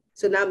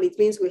 so now it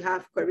means we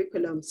have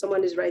curriculum.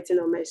 Someone is writing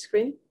on my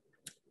screen.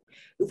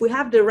 If we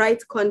have the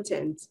right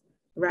content,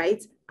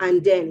 right,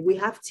 and then we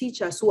have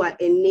teachers who are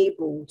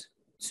enabled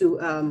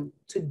to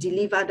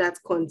deliver that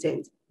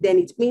content, then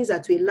it means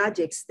that to a large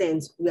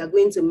extent, we are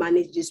going to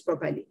manage this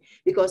properly.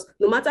 Because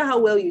no matter how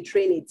well you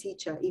train a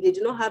teacher, if they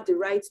do not have the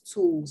right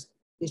tools,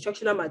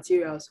 instructional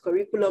materials,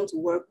 curriculum to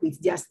work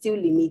with, they are still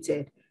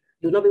limited.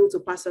 will not be able to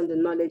pass on the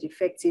knowledge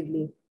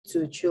effectively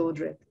to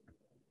children.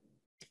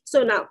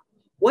 So now,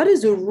 what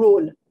is the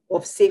role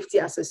of safety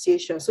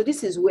associations? So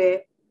this is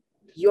where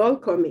you all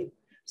come in.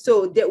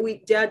 So there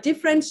are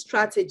different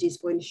strategies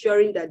for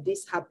ensuring that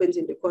this happens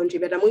in the country,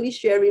 but I'm only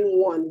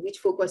sharing one which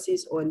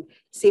focuses on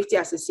safety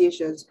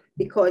associations,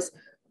 because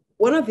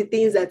one of the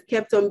things that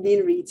kept on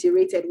being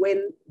reiterated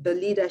when the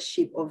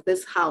leadership of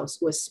this house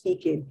was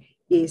speaking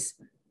is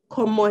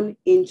common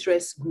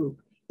interest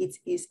group. It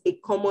is a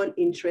common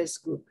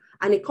interest group.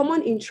 And a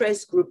common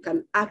interest group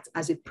can act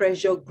as a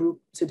pressure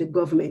group to the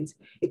government.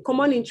 A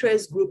common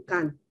interest group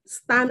can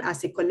stand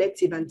as a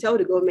collective and tell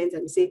the government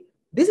and say,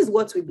 this is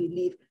what we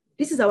believe,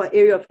 this is our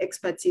area of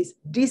expertise,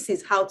 this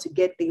is how to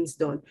get things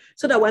done.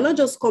 So that we're not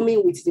just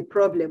coming with the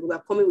problem, we're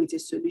coming with a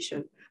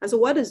solution. And so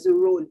what is the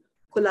role?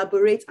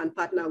 Collaborate and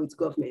partner with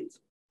government.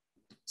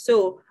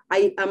 So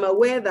I am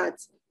aware that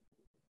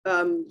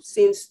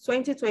since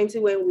 2020,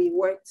 when we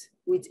worked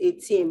with a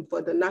team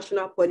for the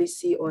national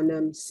policy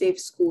on safe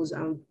schools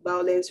and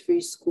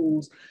violence-free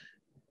schools,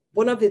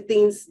 one of the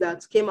things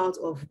that came out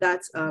of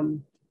that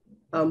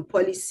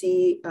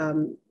policy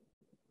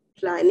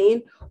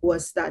planning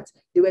was that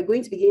they were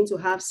going to begin to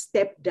have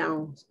step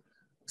downs.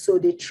 So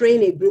they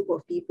train a group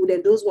of people,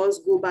 then those ones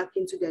go back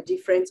into their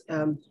different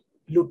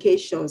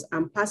locations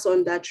and pass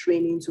on that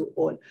training to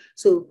all.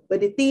 So,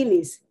 but the thing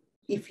is,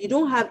 if you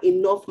don't have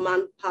enough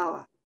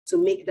manpower to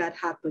make that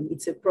happen,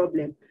 it's a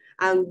problem.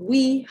 And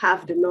we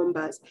have the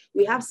numbers.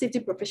 We have safety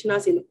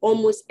professionals in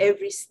almost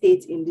every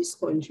state in this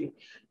country.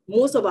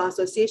 Most of our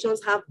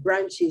associations have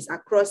branches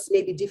across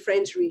maybe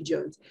different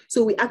regions.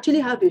 So we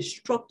actually have a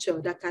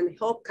structure that can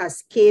help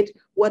cascade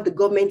what the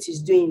government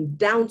is doing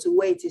down to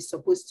where it is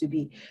supposed to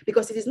be.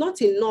 Because it is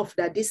not enough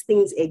that these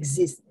things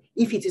exist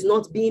if it is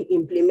not being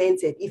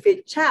implemented. If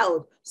a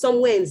child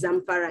somewhere in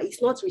Zamfara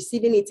is not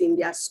receiving it in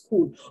their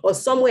school, or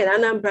somewhere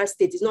in Anambra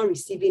State is not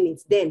receiving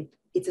it, then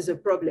it is a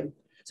problem.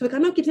 So we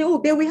cannot keep saying, oh,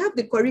 but we have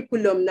the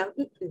curriculum now.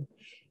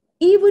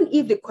 Even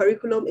if the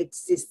curriculum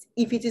exists,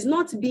 if it is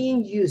not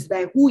being used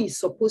by who is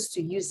supposed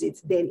to use it,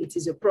 then it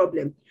is a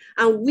problem.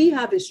 And we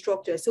have a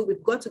structure, so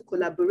we've got to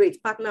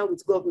collaborate, partner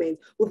with government.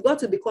 We've got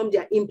to become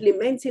their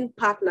implementing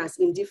partners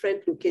in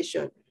different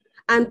locations.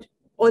 And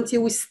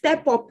until we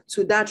step up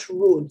to that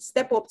role,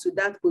 step up to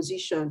that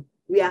position,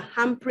 we are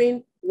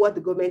hampering what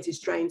the government is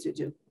trying to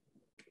do.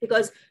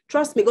 Because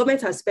trust me,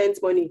 government has spent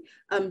money.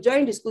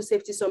 During the School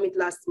Safety Summit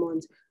last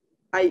month,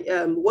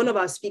 one of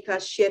our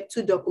speakers shared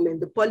 2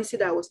 documents, the policy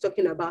that I was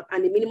talking about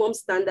and the minimum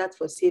standard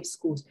for safe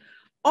schools.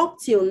 Up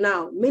till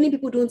now, many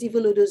people don't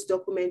even know those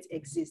documents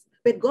exist,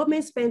 but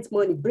government spent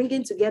money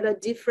bringing together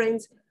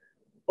different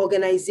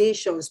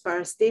organizations,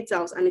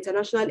 parastatals and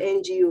international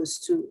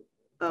NGOs to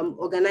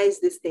organize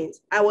these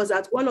things. I was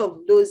at one of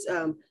those,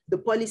 the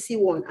policy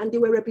one, and there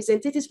were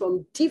representatives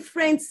from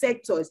different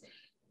sectors,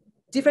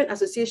 different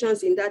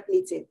associations in that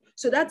meeting.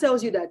 So that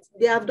tells you that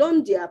they have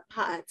done their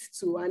part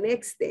to an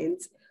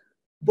extent,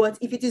 but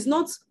if it is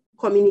not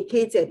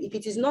communicated, if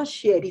it is not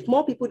shared, if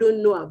more people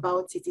don't know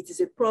about it, it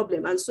is a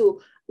problem. And so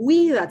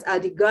we that are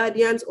the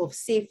guardians of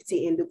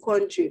safety in the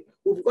country,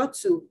 we've got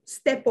to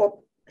step up,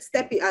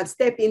 step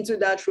into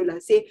that role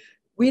and say,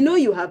 we know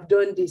you have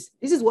done this.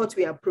 This is what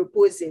we are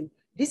proposing.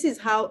 This is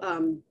how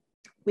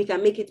we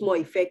can make it more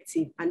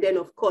effective. And then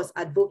of course,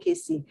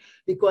 advocacy,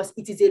 because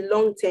it is a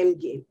long-term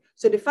game.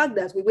 So the fact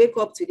that we wake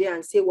up today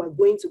and say we're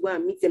going to go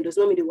and meet them does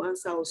not mean they will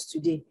answer us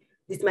today.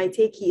 This might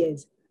take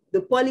years.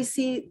 The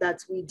policy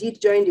that we did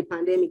during the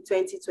pandemic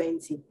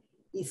 2020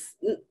 this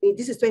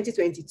is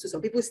 2022.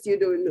 Some people still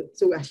don't know.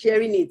 So we're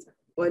sharing it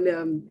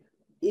on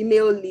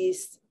email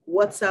lists,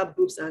 WhatsApp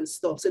groups and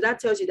stuff. So that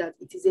tells you that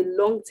it is a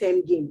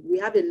long-term game. We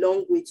have a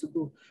long way to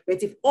go.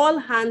 But if all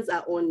hands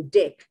are on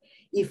deck,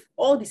 if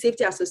all the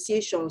safety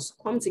associations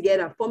come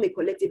together, form a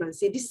collective and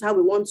say, this is how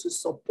we want to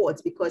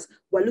support, because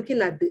we're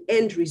looking at the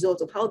end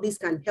result of how this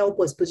can help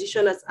us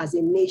position us as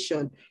a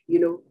nation, you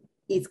know,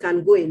 it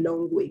can go a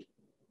long way.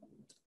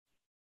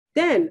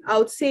 Then I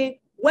would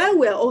say, while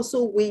we're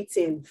also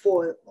waiting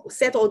for,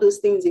 set all those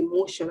things in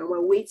motion and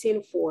we're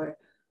waiting for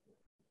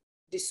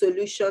the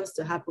solutions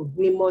to happen,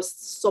 we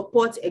must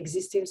support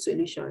existing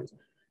solutions.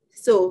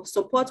 So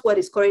support what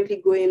is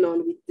currently going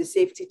on with the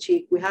safety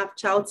check. We have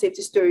child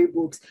safety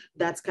storybooks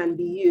that can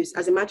be used.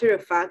 As a matter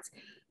of fact,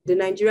 the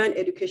Nigerian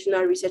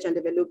Educational Research and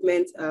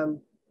Development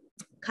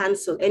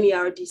Council,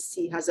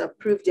 NERDC, has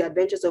approved the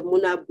Adventures of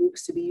Mona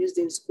books to be used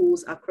in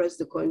schools across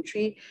the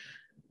country.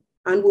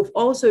 And we've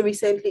also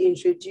recently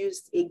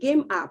introduced a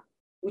game app,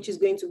 which is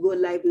going to go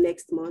live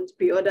next month.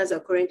 Pre-orders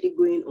are currently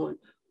going on.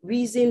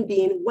 Reason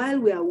being, while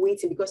we are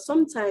waiting, because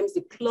sometimes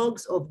the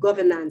clogs of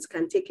governance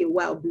can take a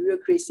while,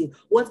 bureaucracy,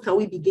 what can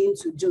we begin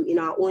to do in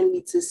our own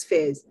little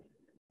spheres?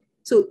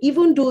 So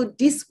even though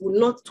this will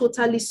not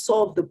totally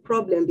solve the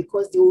problem,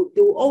 because there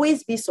will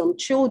always be some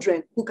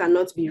children who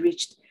cannot be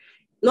reached.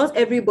 Not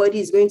everybody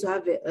is going to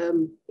have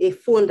a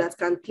phone that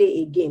can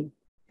play a game.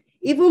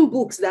 Even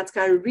books that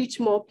can reach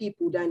more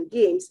people than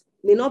games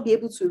may not be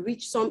able to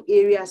reach some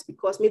areas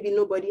because maybe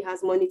nobody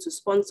has money to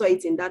sponsor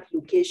it in that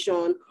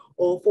location,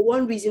 or for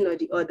one reason or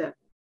the other.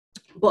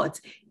 But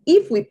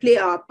if we play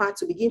our part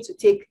to begin to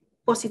take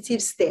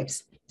positive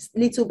steps,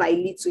 little by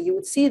little, you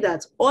would see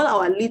that all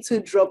our little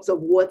drops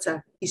of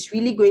water is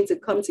really going to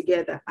come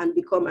together and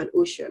become an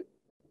ocean.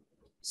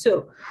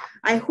 So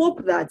I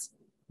hope that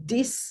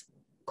this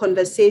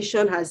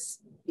conversation has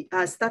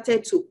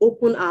started to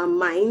open our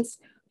minds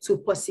to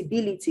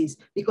possibilities,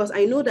 because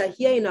I know that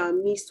here in our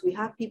midst, we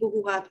have people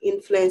who have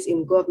influence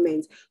in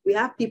government. We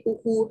have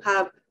people who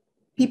have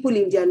people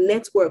in their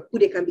network who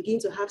they can begin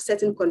to have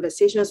certain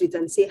conversations with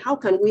and say, how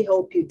can we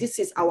help you? This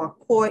is our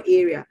core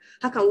area.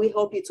 How can we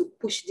help you to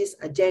push this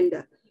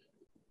agenda?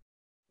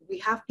 We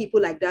have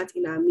people like that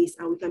in our midst,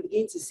 and we can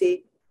begin to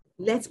say,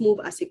 let's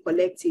move as a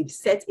collective,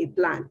 set a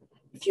plan.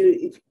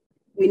 If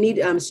we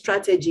need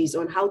strategies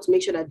on how to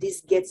make sure that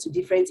this gets to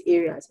different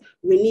areas.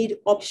 We need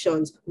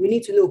options. We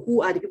need to know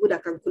who are the people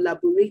that can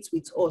collaborate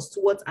with us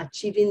towards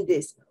achieving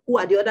this. Who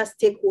are the other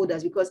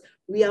stakeholders? Because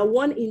we are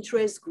one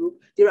interest group.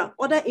 There are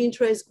other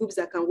interest groups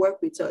that can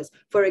work with us.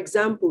 For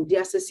example, the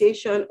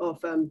Association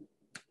of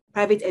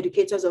Private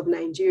Educators of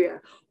Nigeria,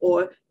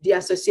 or the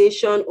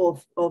Association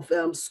of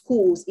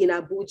Schools in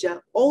Abuja.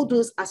 All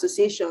those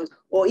associations,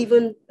 or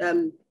even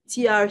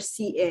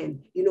TRCN,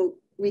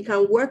 we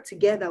can work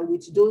together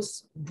with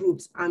those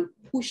groups and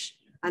push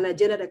an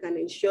agenda that can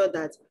ensure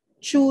that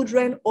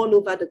children all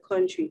over the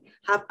country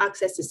have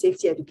access to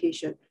safety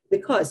education,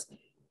 because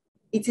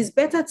it is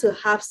better to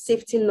have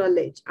safety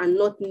knowledge and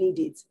not need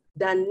it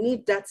than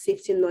need that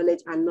safety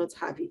knowledge and not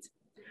have it.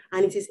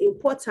 And it is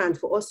important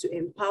for us to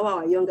empower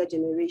our younger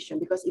generation,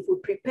 because if we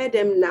prepare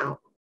them now,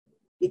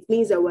 it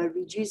means that we're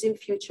reducing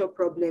future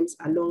problems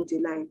along the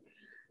line.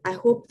 I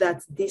hope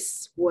that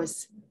this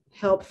was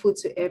helpful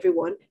to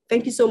everyone.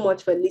 Thank you so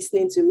much for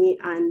listening to me,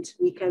 and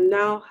we can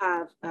now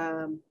have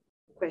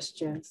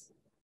questions.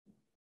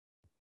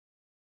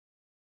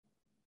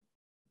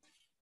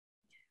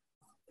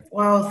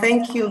 Wow,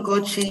 thank you,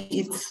 Ugochi.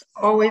 It's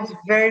always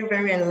very,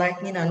 very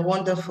enlightening and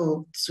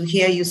wonderful to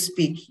hear you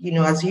speak.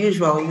 As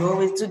usual, you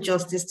always do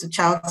justice to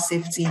child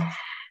safety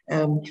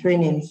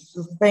training.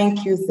 So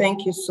thank you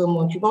so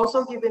much. You've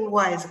also given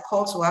WISE a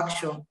call to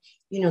action,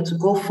 to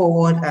go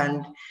forward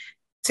and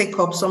take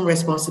up some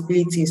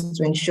responsibilities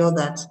to ensure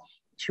that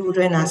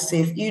children are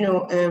safe.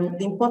 The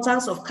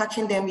importance of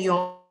catching them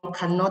young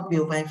cannot be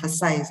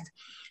overemphasized.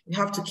 We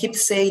have to keep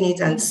saying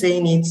it and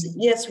saying it.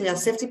 Yes, we are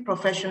safety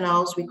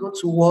professionals. We go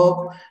to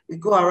work, we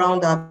go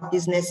around our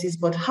businesses,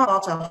 but how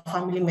about our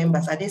family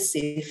members? Are they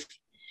safe?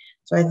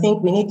 So I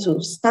think we need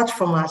to start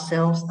from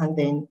ourselves, and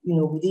then,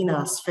 within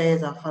our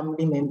spheres, our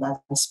family members,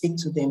 and speak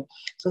to them.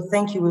 So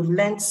thank you. We've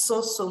learned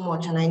so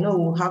much, and I know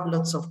we'll have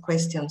lots of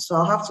questions. So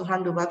I'll have to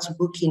hand over to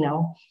Buki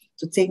now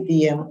to take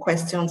the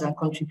questions and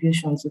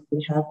contributions if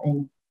we have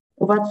any.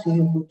 Over to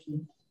you,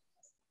 Buki.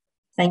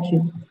 Thank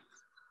you.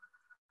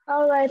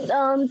 All right.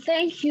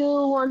 Thank you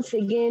once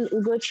again,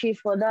 Ugochi,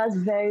 for that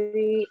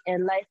very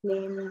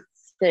enlightening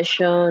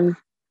session.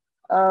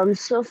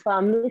 So far,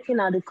 I'm looking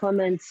at the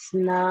comments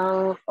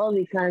now. All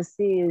we can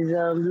see is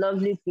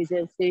lovely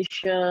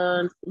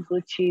presentation,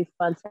 Ugochi,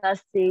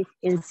 fantastic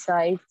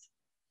insight.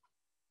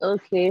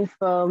 Okay,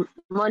 from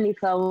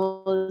Monica,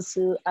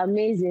 also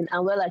amazing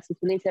and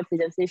well-articulated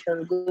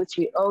presentation,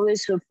 Ugochi.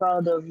 Always so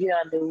proud of you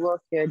and the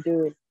work you're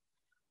doing.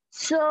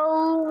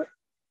 So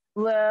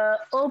we're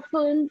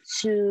open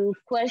to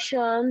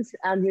questions,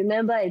 and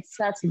remember it's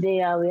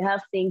Saturday and we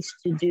have things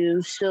to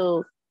do.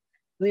 So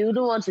we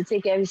wouldn't want to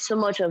take so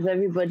much of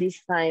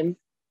everybody's time.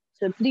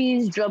 So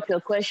please drop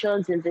your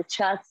questions in the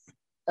chat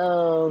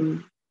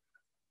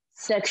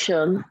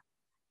section.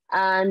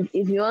 And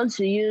if you want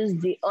to use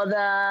the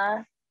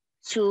other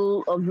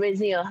tool of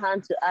raising your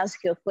hand to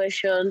ask your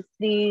question,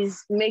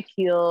 please make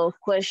your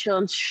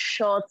questions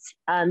short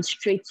and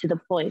straight to the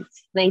point.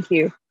 Thank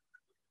you.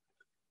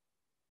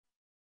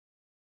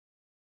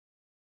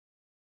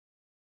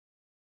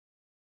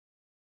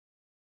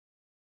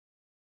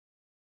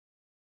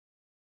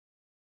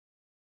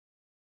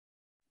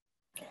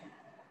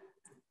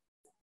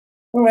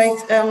 All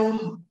right.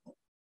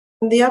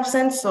 In the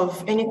absence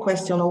of any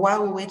question, or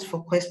while we wait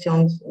for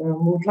questions, we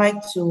would like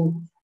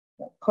to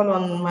call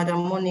on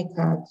Madam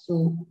Monica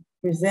to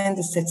present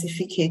the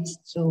certificate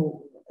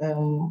to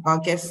our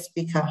guest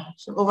speaker.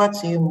 So over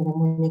to you,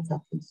 Madam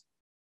Monica, please.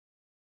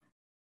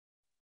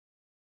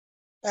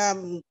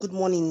 Good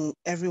morning,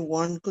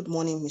 everyone. Good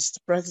morning, Mr.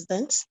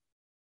 President.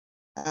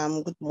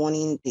 Good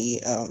morning,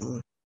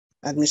 the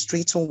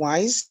Administrator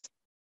WISE.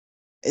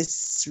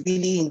 It's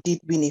really indeed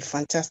been a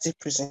fantastic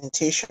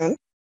presentation.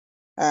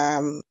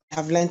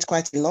 I've learned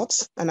quite a lot,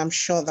 and I'm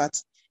sure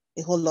that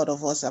a whole lot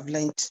of us have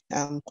learned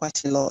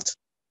quite a lot.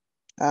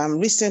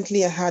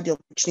 Recently, I had the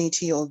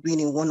opportunity of being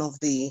in one of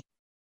the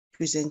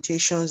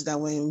presentations that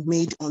were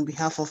made on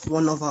behalf of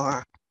one of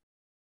our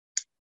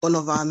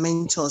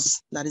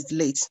mentors that is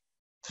late.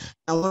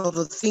 And one of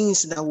the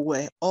things that we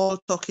were all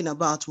talking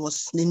about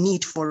was the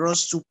need for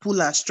us to pull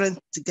our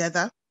strength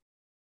together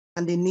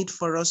and the need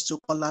for us to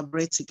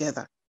collaborate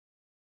together.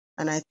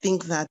 And I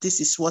think that this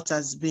is what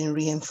has been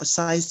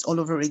re-emphasized all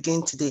over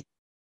again today.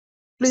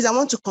 Please, I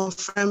want to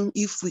confirm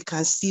if we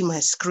can see my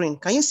screen.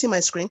 Can you see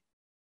my screen?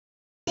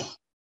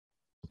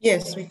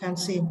 Yes, we can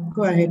see.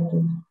 Go ahead.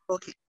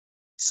 Okay.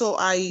 So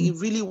I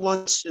really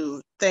want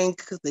to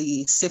thank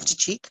the safety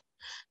chief,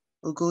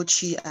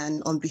 Ugochi,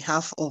 and on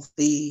behalf of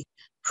the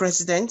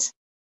president,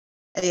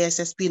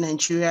 ASSP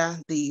Nigeria,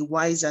 the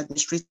WISE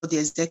administrator, the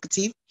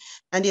executive,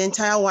 and the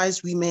entire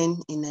WISE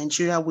women in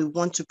Nigeria, we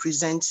want to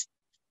present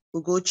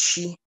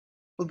Ugochi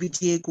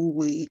Obidiegwu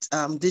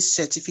with this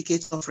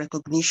certificate of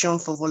recognition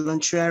for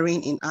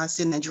volunteering in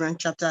ASEAN Nigerian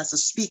chapter as a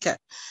speaker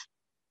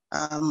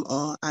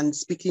and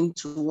speaking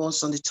to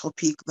us on the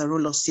topic, the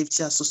role of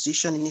safety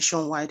association in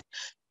nationwide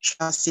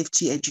child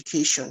safety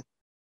education.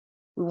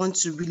 We want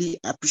to really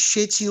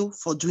appreciate you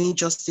for doing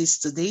justice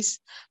to this.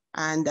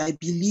 And I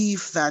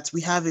believe that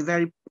we have a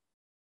very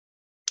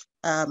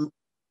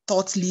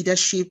thought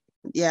leadership.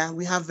 Yeah,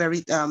 we have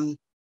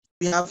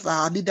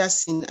our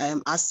leaders in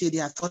ASEAN, they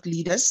are thought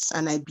leaders.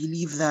 And I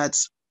believe that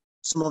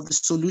some of the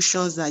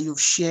solutions that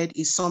you've shared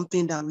is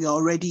something that we are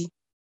already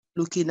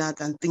looking at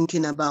and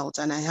thinking about.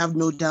 And I have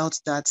no doubt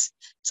that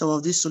some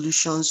of these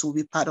solutions will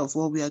be part of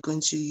what we are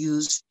going to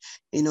use,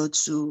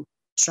 to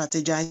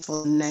strategize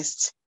for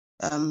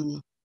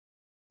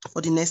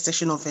the next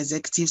session of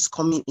executives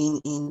coming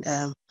in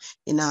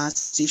our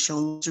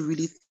session. To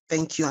really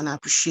thank you and I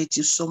appreciate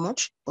you so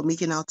much for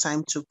making our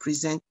time to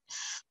present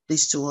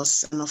this to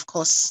us. And of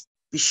course,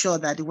 be sure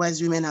that the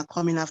WISE women are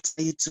coming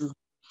after you too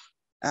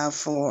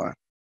for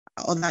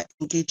other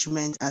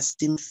engagement as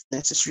deemed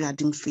necessary and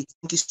deemed fit.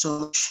 Thank you so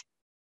much.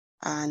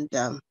 And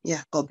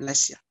yeah, God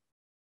bless you.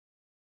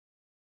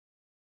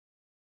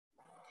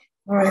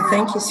 All right,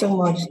 thank you so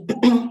much.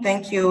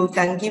 Thank you. We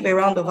can give a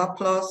round of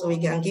applause or we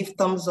can give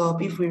thumbs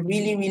up if we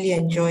really, really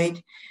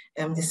enjoyed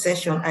the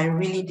session. I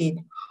really did.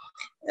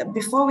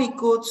 Before we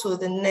go to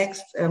the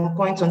next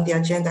point on the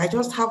agenda, I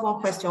just have one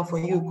question for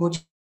you,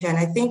 Ugochi, and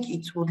I think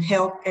it would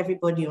help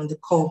everybody on the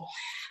call.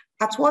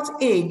 At what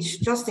age,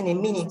 just in a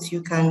minute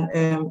you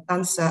can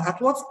answer,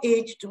 at what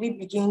age do we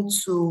begin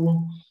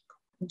to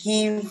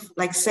give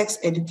like sex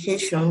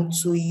education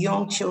to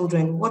young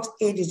children? What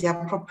age is the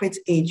appropriate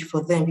age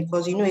for them?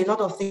 Because a lot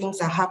of things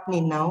are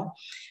happening now,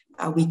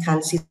 we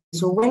can see.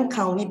 So when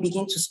can we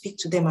begin to speak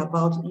to them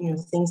about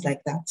things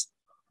like that?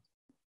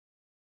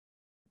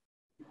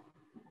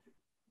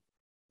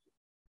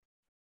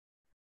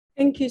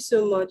 Thank you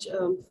so much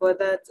for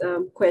that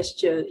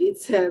question.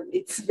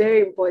 It's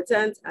very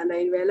important, and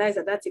I realize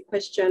that that's a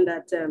question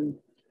that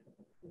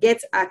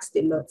gets asked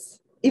a lot,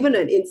 even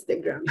on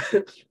Instagram.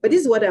 But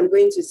this is what I'm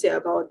going to say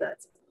about that.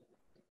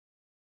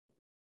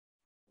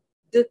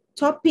 The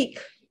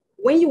topic,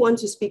 when you want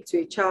to speak to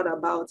a child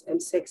about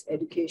sex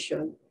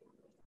education,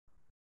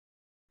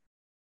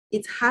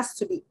 it has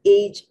to be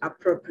age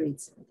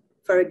appropriate.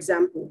 For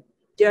example,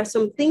 there are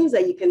some things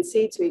that you can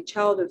say to a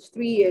child of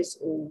 3 years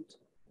old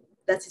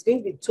that is going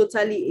to be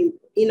totally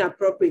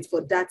inappropriate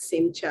for that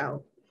same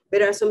child. But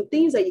there are some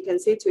things that you can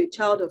say to a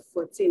child of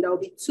 14 that will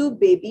be too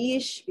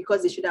babyish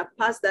because they should have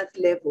passed that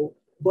level,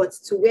 but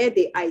to where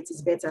they are, it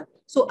is better.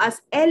 So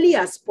as early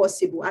as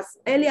possible, as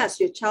early as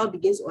your child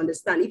begins to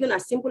understand, even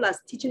as simple as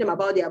teaching them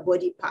about their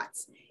body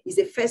parts is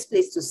the first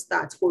place to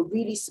start for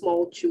really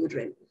small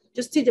children.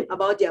 Just teach them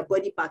about their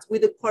body parts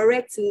with the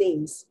correct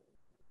names,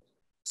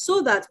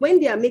 so that when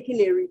they are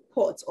making a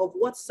report of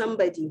what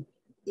somebody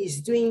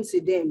is doing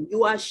to them,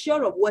 you are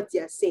sure of what they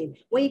are saying.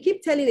 When you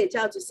keep telling a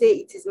child to say,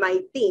 it is my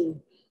thing,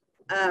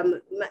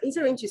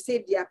 instead of to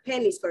say their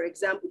penis, for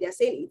example, they are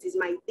saying it is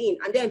my thing.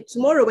 And then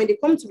tomorrow when they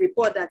come to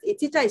report that a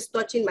teacher is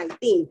touching my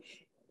thing,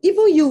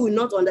 even you will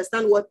not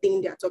understand what thing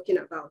they are talking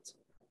about.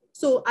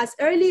 So as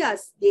early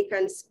as they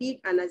can speak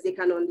and as they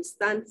can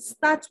understand,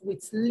 start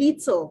with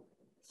little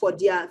for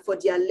their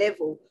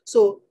level.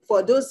 So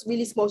for those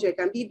really small children, it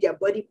can be their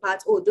body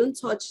parts. Oh, don't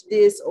touch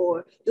this,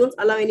 or don't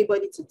allow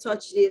anybody to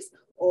touch this,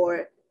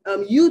 or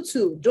you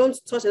too, don't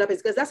touch another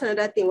place. Because that's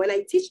another thing. When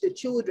I teach the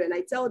children,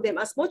 I tell them,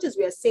 as much as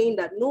we are saying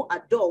that no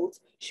adult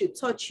should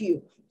touch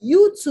you,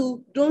 you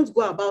too don't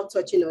go about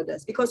touching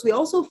others. Because we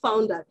also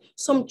found that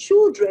some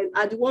children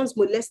are the ones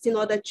molesting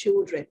other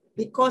children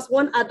because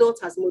one adult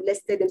has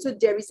molested them. So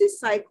there is a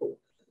cycle.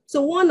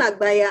 So one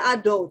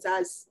adult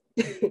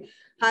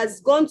has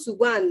gone to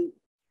go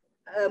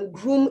and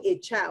groom a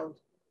child.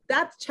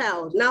 That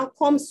child now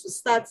comes to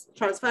start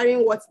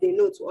transferring what they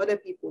know to other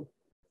people.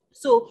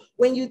 So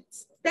when you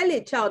tell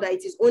a child that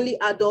it is only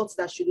adults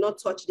that should not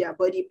touch their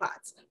body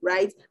parts,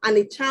 right? And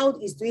a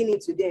child is doing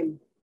it to them,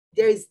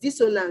 there is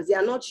dissonance. They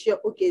are not sure,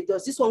 okay,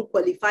 does this one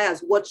qualify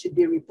as what should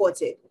be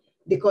reported?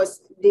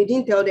 Because they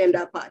didn't tell them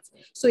that part.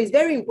 So it's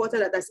very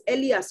important that as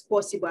early as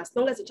possible, as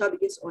long as the child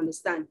begins to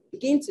understand,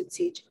 begin to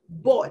teach,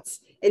 but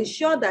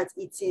ensure that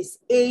it is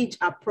age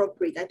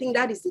appropriate. I think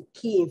that is the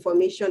key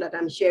information that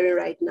I'm sharing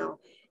right now.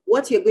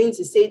 What you're going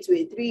to say to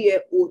a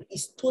 3-year-old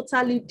is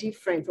totally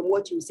different from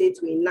what you say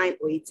to a 9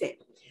 or a 10.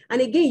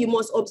 And again, you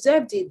must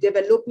observe the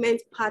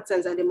development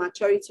patterns and the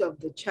maturity of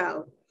the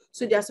child.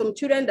 So there are some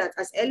children that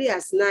as early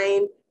as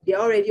 9, they're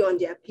already on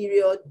their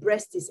period,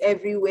 breast is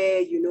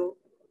everywhere,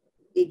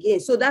 again.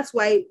 So that's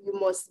why you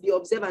must be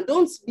observant.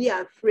 Don't be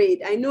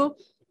afraid. I know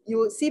you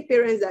will see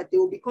parents that they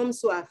will become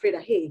so afraid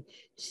that, hey,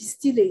 she's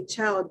still a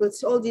child, but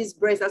all these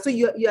breasts. And so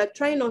you are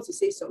trying not to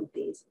say some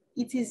things.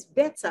 It is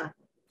better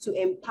to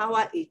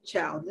empower a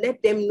child,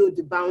 let them know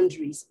the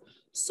boundaries,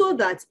 so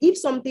that if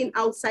something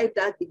outside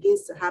that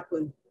begins to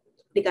happen,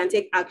 they can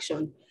take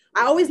action.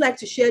 I always like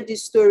to share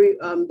this story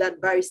that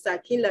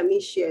Barrister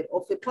Kinlami shared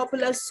of a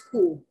popular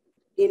school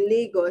in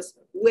Lagos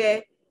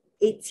where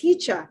a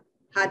teacher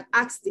had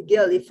asked the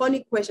girl a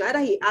funny question. Either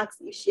he asked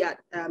if she had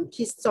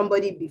kissed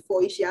somebody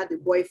before, if she had a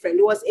boyfriend.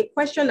 It was a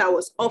question that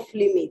was off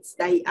limits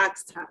that he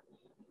asked her.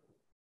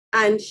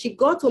 And she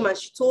got home and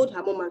she told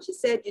her mom, and she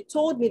said, you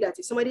told me that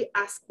if somebody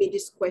asked me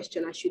this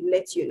question, I should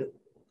let you know.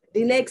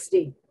 The next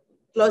day,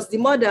 plus the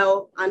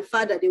mother and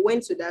father, they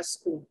went to that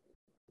school.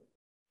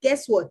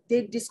 Guess what?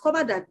 They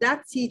discovered that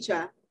that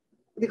teacher,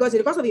 because in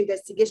the course of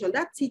investigation,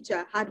 that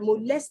teacher had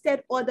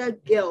molested other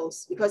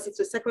girls, because it's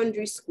a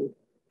secondary school,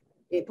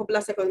 a popular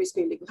secondary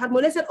school in Lagos, had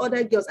molested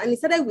other girls, and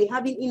instead we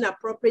having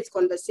inappropriate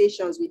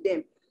conversations with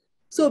them.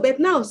 So, but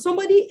now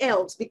somebody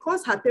else,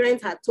 because her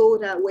parents had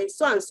told her, when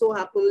so and so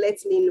happened,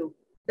 let me know.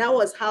 That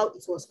was how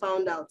it was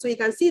found out. So you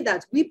can see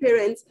that we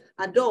parents,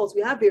 adults,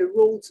 we have a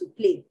role to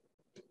play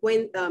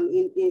when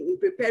in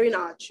preparing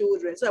our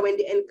children, so that when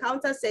they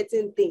encounter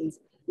certain things,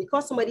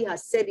 because somebody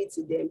has said it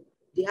to them,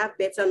 they have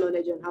better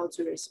knowledge on how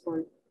to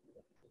respond.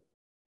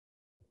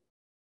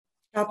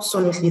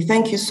 Absolutely.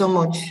 Thank you so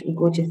much,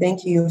 Ugochi.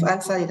 Thank you. You've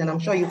answered it, and I'm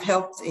sure you've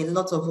helped a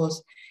lot of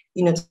us,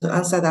 to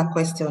answer that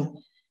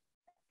question.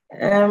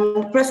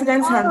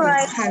 President's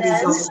hand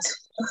is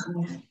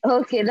up.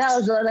 Okay, that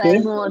was what I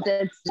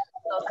wanted to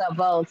talk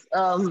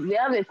about. We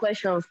have a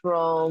question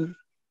from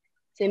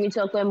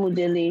Temitope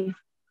Mudeli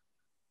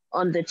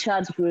on the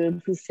chat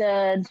group. He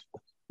said,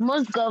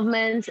 most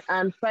government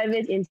and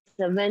private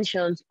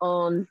interventions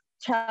on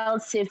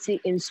child safety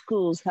in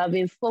schools have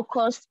been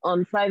focused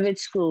on private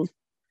schools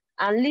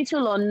and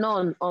little or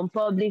none on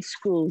public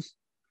schools,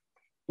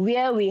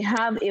 where we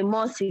have a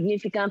more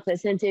significant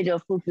percentage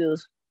of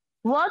pupils.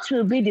 What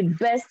will be the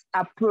best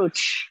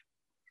approach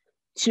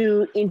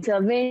to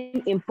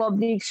intervene in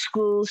public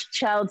schools'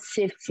 child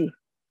safety,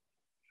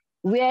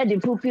 where the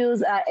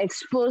pupils are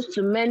exposed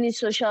to many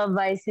social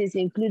vices,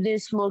 including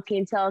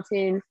smoking,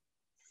 touting,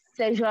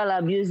 sexual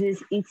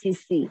abuses,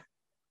 etc.?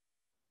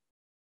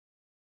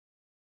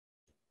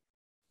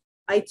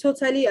 I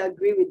totally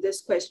agree with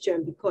this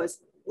question, because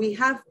we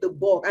have the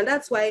bulk, and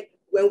that's why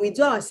when we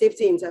do our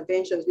safety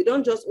interventions, we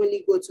don't just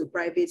only go to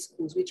private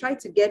schools. We try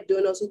to get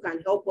donors who can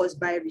help us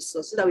buy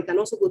resources so that we can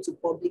also go to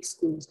public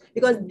schools,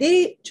 because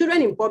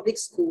children in public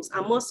schools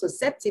are more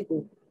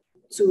susceptible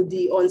to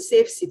the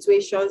unsafe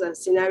situations and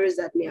scenarios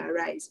that may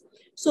arise.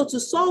 So to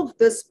solve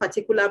this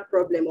particular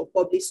problem of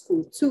public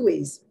school, two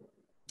ways.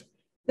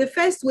 The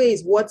first way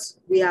is what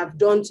we have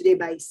done today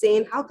by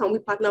saying, how can we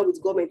partner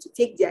with government to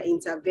take their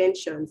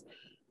interventions?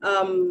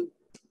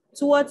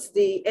 Towards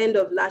the end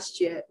of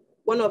last year,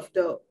 one of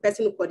the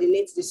person who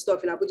coordinates this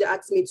stuff in Abuja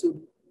asked me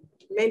to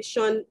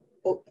mention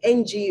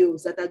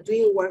NGOs that are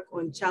doing work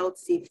on child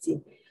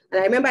safety. And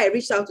I remember I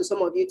reached out to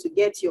some of you to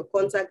get your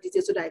contact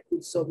details so that I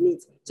could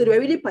submit. So they were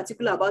really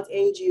particular about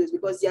NGOs,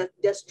 because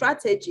their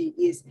strategy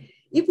is,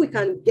 if we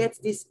can get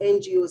these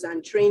NGOs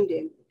and train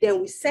them, then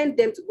we send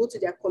them to go to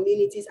their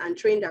communities and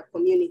train their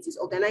communities,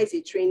 organize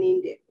a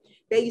training there.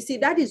 But you see,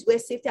 that is where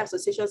safety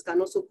associations can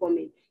also come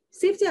in.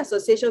 Safety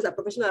associations are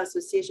professional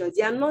associations.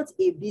 They are not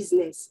a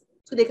business.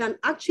 So they can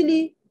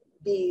actually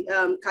be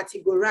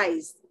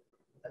categorized.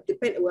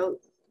 Well,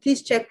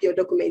 please check your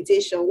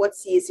documentation, what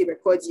CAC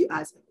records you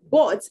as.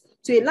 But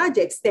to a large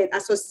extent,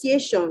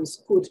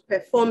 associations could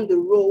perform the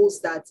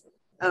roles that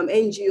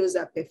NGOs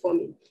are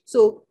performing.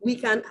 So we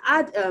can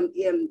add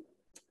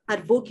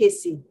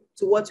advocacy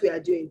to what we are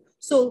doing.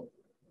 So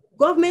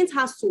government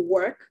has to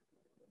work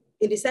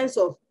in the sense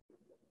of,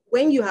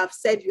 when you have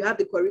said you have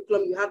the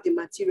curriculum, you have the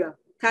material,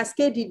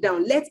 cascade it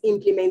down, let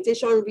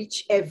implementation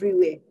reach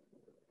everywhere.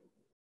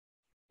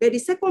 But the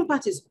second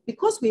part is,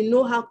 because we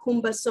know how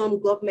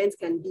cumbersome government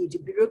can be, the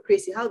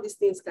bureaucracy, how these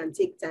things can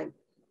take time,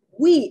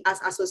 we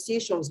as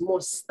associations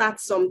must start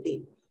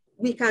something.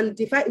 We can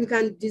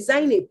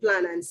design a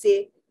plan and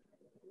say,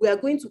 we are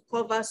going to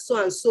cover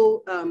so and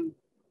so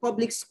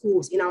public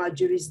schools in our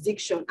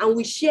jurisdiction, and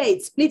we share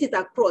it, split it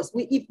across.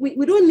 We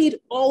don't need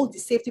all the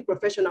safety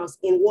professionals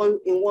in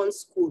one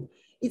school.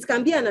 It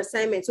can be an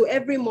assignment. So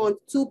every month,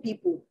 2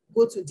 people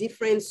go to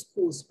different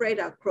schools, spread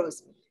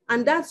across.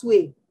 And that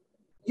way,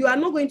 you are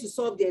not going to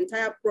solve the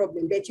entire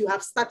problem, but you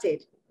have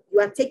started. You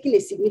are taking a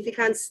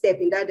significant step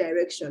in that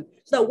direction.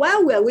 So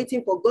while we are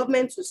waiting for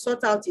government to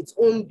sort out its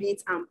own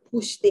bit and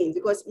push things,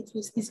 because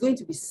it's going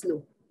to be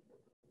slow.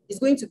 It's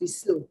going to be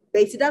slow.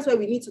 But that's why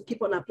we need to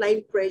keep on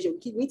applying pressure.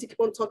 We need to keep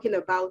on talking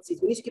about it.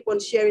 We need to keep on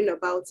sharing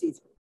about it.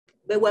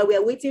 But while we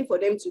are waiting for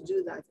them to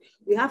do that,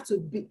 we have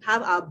to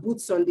have our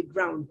boots on the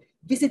ground,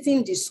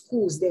 visiting the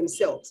schools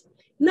themselves.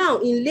 Now,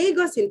 in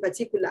Lagos in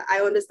particular, I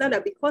understand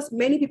that because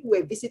many people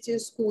were visiting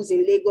schools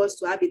in Lagos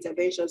to have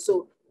intervention,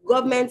 so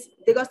Lagos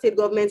state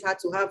government had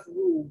to have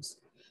rules.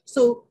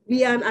 So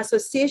we are an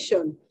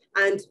association,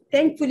 And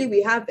thankfully,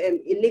 we have a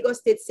Lagos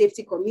State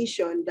Safety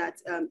Commission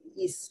that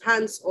is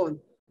hands-on.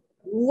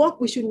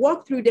 We should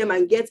walk through them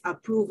and get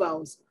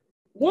approvals.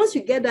 Once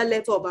you get that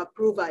letter of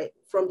approval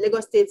from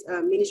Lagos State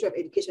Ministry of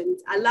Education,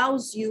 it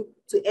allows you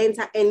to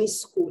enter any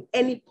school,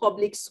 any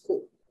public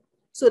school.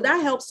 So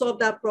that helps solve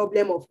that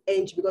problem of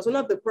entry, because one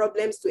of the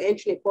problems to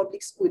entering a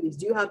public school is,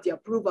 do you have the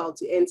approval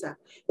to enter?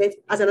 But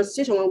as an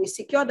association, when we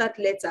secure that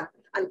letter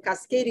and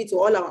cascade it to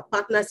all our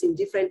partners in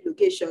different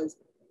locations,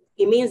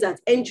 it means that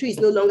entry is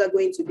no longer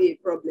going to be a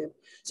problem.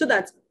 So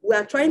that we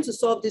are trying to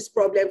solve this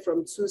problem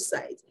from two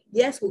sides.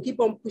 Yes, we'll keep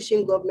on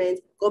pushing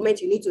government.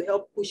 Government, you need to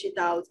help push it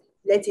out,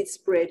 let it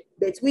spread.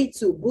 But we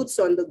too, boots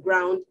on the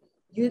ground,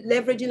 you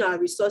leveraging our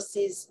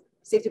resources,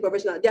 safety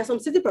professionals. There are some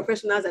safety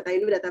professionals that I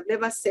know that have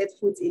never set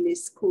foot in a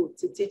school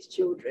to teach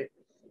children,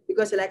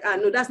 because they're like,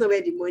 no, that's not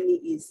where the money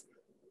is.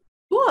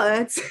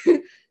 But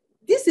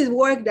this is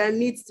work that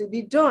needs to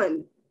be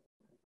done.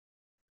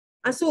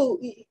 And so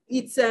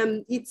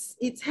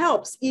it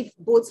helps if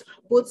both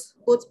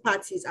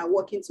parties are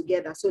working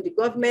together. So the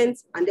government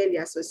and then the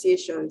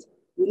associations,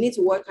 we need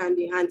to work hand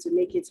in hand to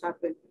make it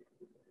happen.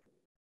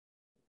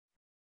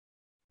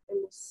 Let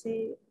me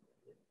see.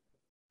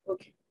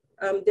 Okay.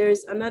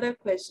 There's another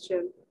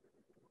question.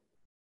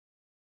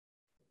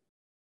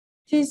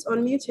 Please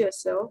unmute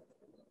yourself.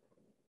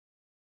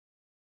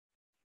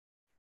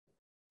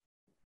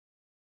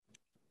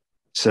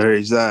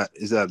 Sorry, is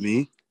that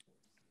me?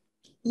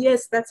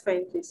 Yes, that's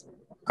fine, please.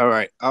 All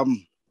right.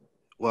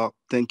 Well,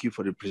 thank you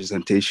for the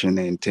presentation,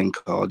 and thank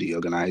all the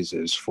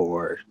organizers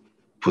for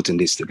putting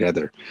this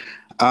together.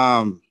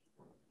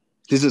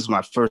 This is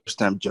my first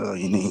time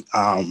joining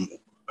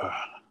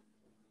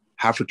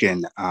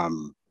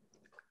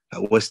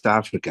West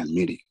African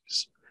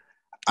meetings.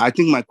 I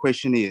think my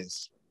question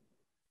is,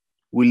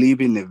 we live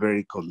in a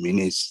very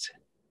communist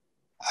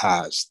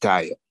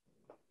style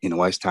in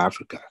West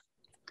Africa.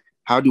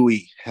 How do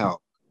we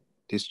help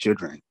these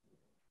children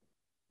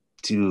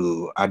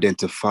to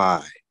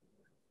identify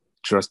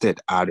trusted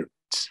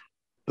adults?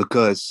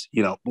 Because,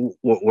 you know,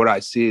 what I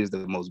see is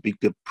the most big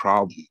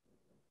problem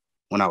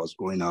when I was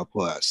growing up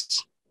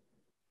was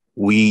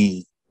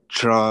we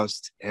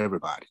trust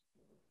everybody.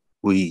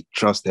 We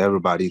trust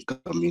everybody in the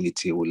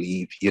community. We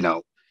leave, you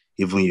know,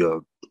 even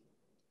your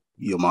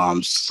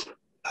mom's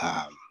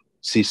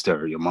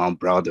sister, your mom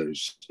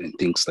brothers, and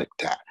things like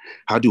that.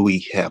 How do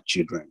we help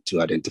children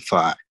to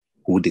identify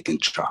who they can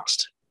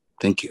trust?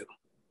 Thank you.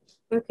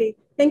 Okay,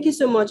 thank you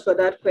so much for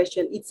that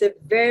question. It's a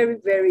very,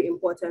 very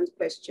important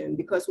question,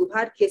 because we've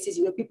had cases,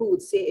 you know, people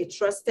would say a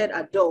trusted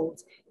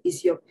adult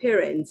is your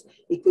parent.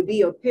 It could be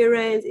your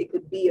parent, it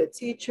could be your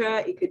teacher,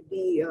 it could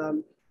be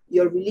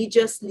your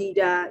religious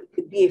leader, it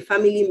could be a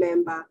family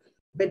member.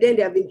 But then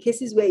there have been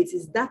cases where it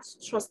is that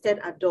trusted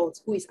adult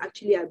who is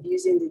actually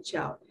abusing the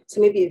child. So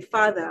maybe a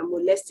father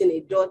molesting a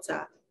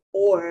daughter,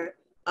 or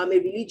a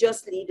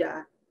religious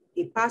leader,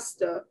 a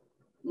pastor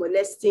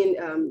molesting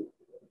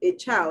a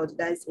child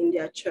that is in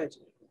their church.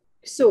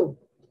 So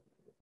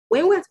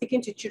when we're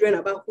speaking to children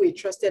about who a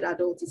trusted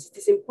adult is, it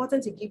is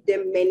important to give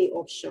them many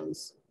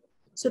options,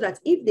 so that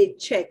if they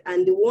check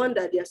and the one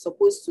that they are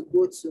supposed to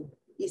go to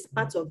is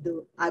part of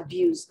the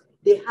abuse,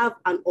 they have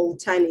an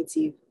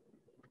alternative.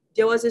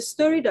 There was a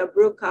story that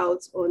broke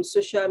out on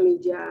social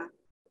media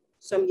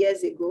some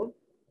years ago,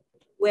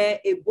 where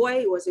a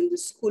boy was in the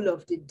school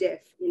of the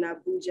deaf in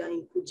Abuja,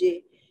 in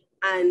Kuje,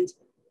 and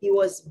he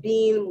was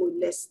being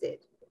molested.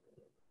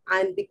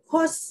 And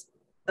because,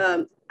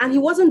 and he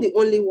wasn't the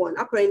only one,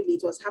 apparently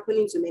it was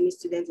happening to many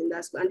students in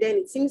that school. And then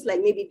it seems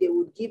like maybe they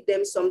would give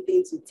them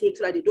something to take,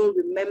 like they don't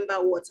remember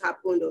what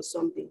happened or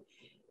something.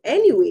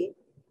 Anyway,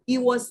 it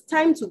was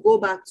time to go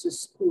back to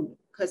school,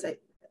 because I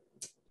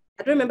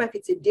don't remember if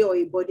it's a day or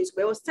a boarding school,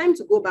 but it was time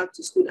to go back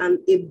to school, and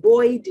a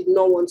boy did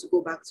not want to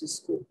go back to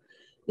school.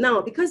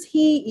 Now, because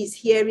he is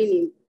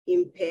hearing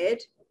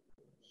impaired,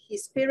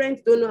 his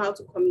parents don't know how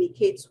to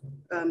communicate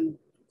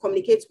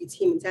with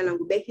him in sign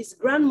language, but his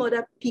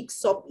grandmother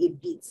picks up a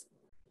bit.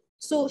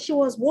 So she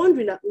was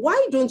wondering,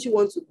 why don't you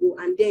want to go?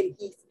 And then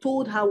he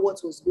told her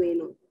what was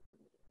going on.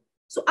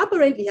 So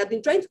apparently he had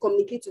been trying to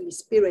communicate to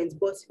his parents,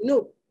 but you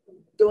know,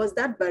 there was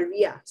that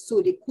barrier.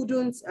 So they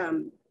didn't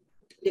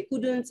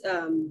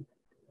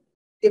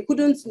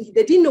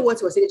know what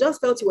he was saying. They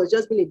just felt he was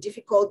just being a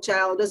difficult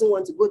child, doesn't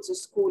want to go to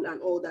school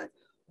and all that.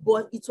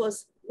 But it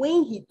was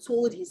when he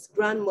told his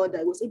grandmother,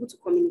 he was able to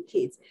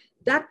communicate.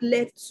 That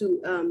led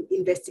to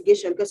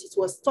investigation, because it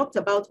was talked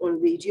about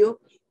on radio.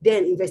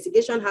 Then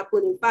investigation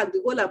happened. In fact,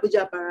 the whole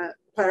Abuja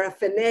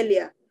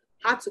paraphernalia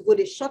had to go.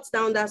 They shut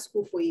down that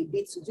school for a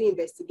bit to do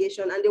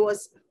investigation. And there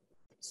was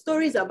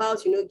stories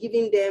about, you know,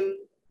 giving them,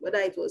 whether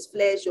it was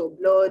flesh or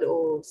blood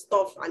or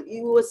stuff. And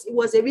it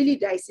was a really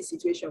dicey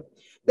situation.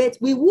 But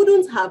we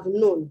wouldn't have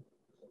known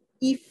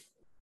if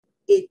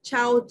a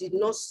child did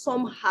not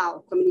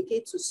somehow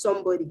communicate to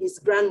somebody, his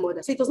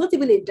grandmother. So it was not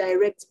even a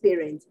direct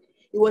parent.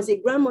 It was a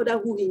grandmother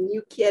who he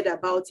knew cared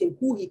about him,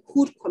 who he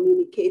could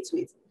communicate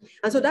with.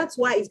 And so that's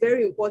why it's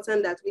very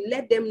important that we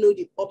let them know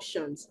the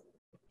options.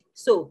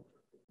 So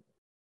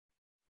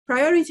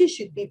priority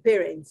should be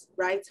parents,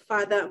 right?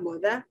 Father,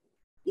 mother,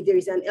 if there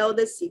is an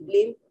elder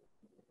sibling.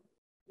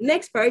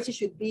 Next priority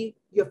should be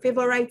your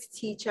favorite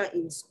teacher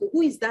in school.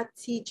 Who is that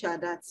teacher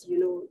that,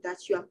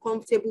 that you are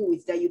comfortable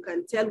with, that you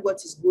can tell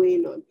what is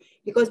going on?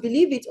 Because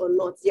believe it or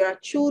not, there are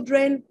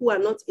children who are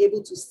not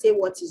able to say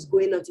what is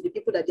going on to the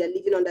people that they're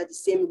living under the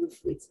same roof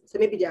with. So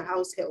maybe their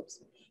house helps,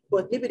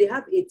 but maybe they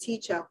have a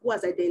teacher who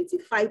has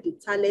identified the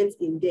talent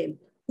in them,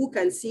 who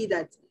can see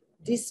that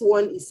this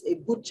one is a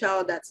good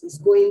child that is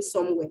going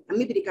somewhere, and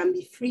maybe they can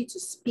be free to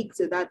speak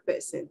to that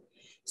person.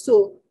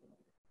 So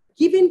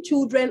giving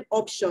children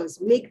options,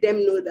 make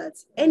them know that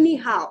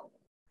anyhow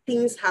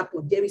things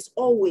happen, there is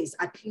always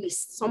at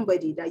least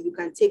somebody that you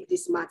can take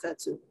this matter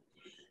to.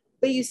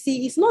 But you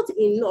see, it's not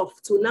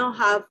enough to now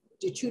have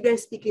the children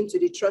speaking to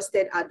the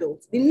trusted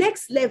adults. The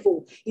next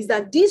level is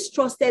that these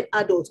trusted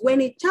adults,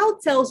 when a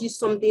child tells you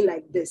something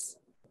like this,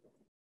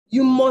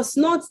 you must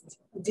not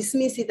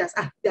dismiss it as,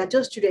 they're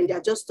just children,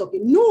 they're just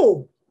talking.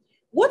 No.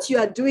 What you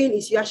are doing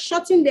is you are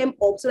shutting them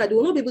up so that they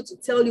will not be able to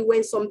tell you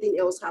when something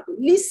else happened.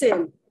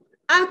 Listen.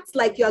 Act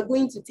like you are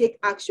going to take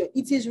action.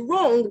 It is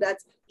wrong that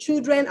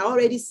children are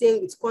already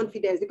saying with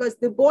confidence, because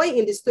the boy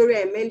in the story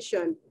I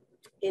mentioned,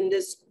 in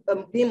this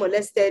being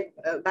molested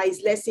by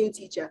his lesson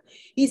teacher,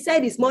 he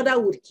said his mother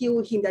would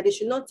kill him, that they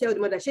should not tell the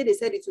mother. They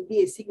said it would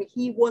be a secret.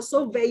 He was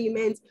so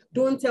vehement,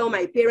 don't tell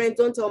my parents,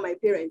 don't tell my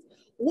parents.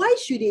 Why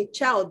should a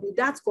child be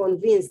that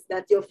convinced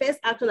that your first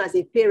action as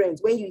a parent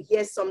when you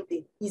hear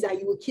something is that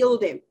you will kill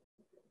them?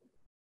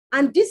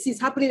 And this is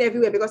happening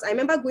everywhere, because I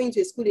remember going to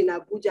a school in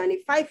Abuja and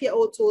a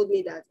 5-year-old told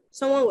me that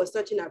someone was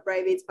touching her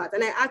private part.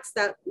 And I asked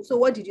her, so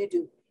what did you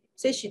do?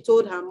 Say she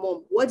told her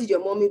mom. What did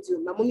your mommy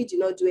do? My mommy did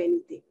not do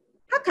anything.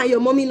 How can your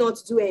mommy not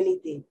do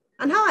anything?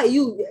 And how are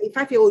you, a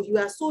 5-year-old, you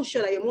are so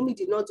sure that your mommy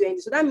did not do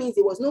anything? So that means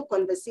there was no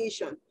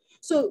conversation.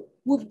 So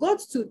we've got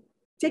to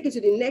take it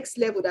to the next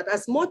level, that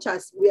as much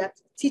as we are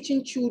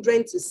teaching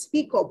children to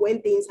speak up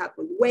when things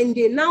happen, when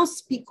they now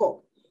speak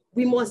up,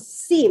 we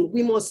must seem,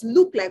 we must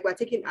look like we're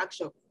taking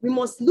action. We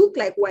must look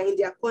like we're in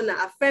their corner,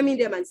 affirming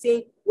them and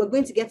saying, we're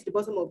going to get to the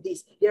bottom of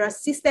this. There are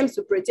systems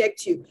to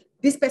protect you.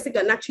 This person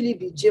can actually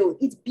be jailed.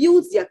 It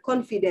builds their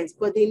confidence,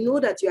 because they know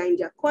that you are in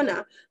their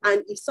corner.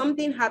 And if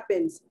something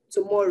happens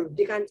tomorrow,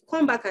 they can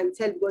come back and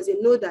tell, because they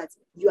know that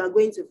you are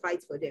going to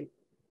fight for them.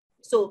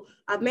 So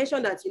I've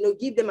mentioned that,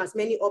 give them as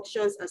many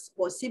options as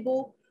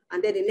possible.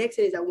 And then the next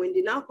thing is that when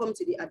they now come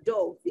to the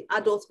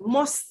adults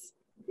must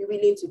be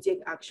willing to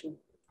take action.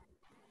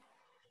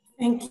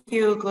 Thank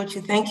you,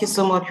 Ugochi. Thank you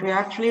so much. We're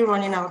actually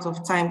running out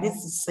of time. This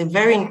is a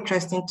very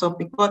interesting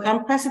topic. But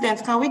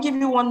President, can we give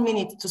you 1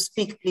 minute to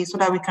speak, please, so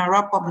that we can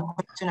wrap up the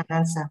question and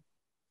answer?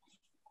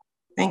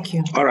 Thank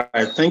you. All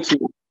right, thank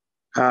you.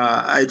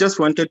 I just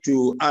wanted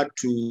to add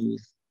to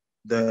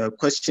the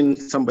question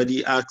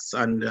somebody asked,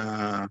 and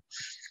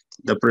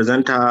the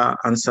presenter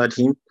answered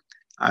him.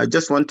 I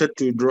just wanted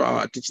to draw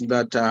our attention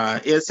that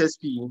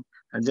ASSP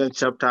and then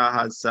chapter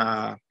has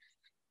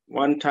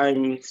one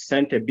time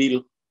sent a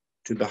bill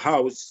to the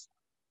House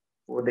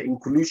for the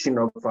inclusion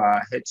of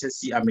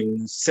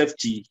HSC,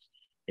 safety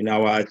in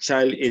our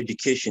child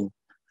education.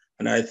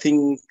 And I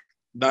think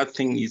that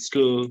thing is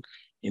still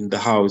in the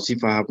House.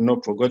 If I have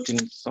not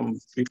forgotten, some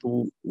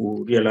people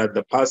who realize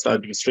the past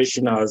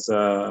administration has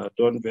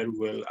done very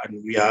well,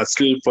 and we are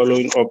still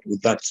following up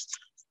with that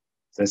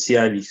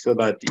sincerely, so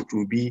that it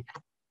will be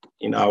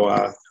in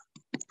our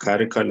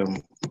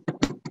curriculum.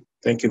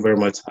 Thank you very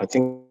much. I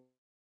think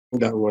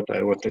that's what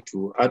I wanted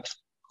to add.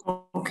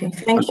 Okay,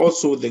 thank you.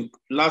 Also, the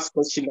last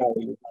question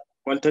I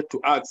wanted to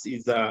ask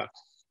is,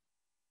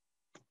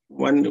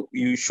 when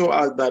you show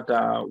us that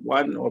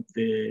one of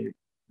the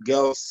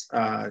girls'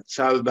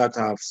 child that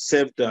have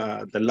saved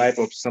the life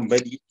of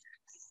somebody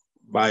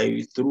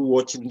through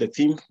watching the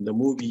film, the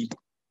movie.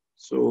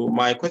 So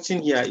my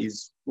question here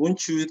is,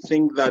 won't you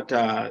think that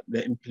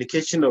the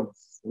implication of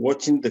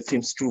watching the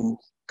films too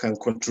can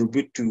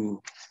contribute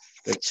to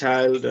the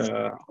child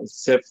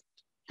safe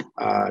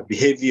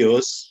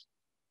behaviors?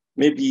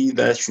 Maybe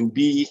there should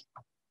be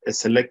a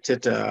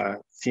selected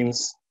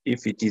films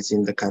if it is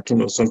in the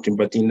cartoon or something,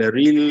 but in a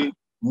real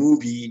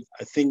movie,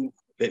 I think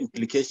the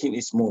implication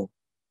is more.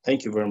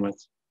 Thank you very much.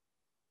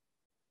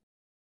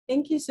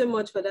 Thank you so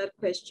much for that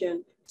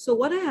question. So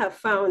what I have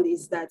found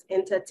is that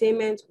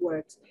entertainment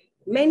works.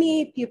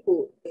 Many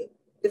people,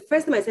 the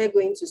first time I started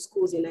going to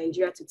schools in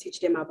Nigeria to teach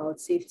them about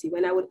safety,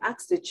 when I would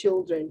ask the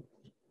children,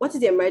 what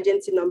is the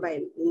emergency number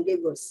in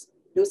Lagos?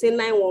 They'll say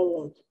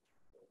 911,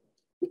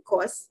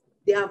 because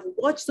they have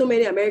watched so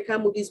many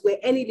American movies where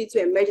any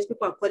little emergency,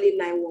 people are calling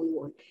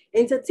 911.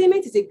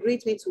 Entertainment is a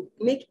great way to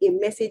make a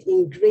message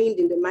ingrained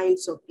in the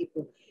minds of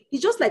people.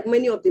 It's just like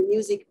many of the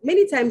music.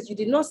 Many times you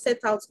did not set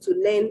out to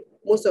learn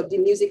most of the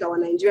music our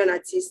Nigerian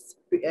artists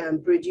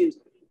produce.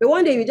 But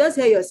one day you just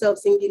hear yourself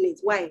singing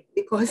it. Why?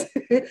 Because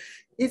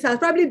it has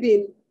probably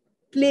been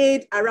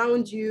played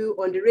around you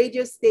on the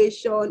radio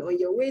station, on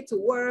your way to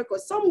work or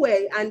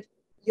somewhere, and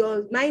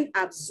your mind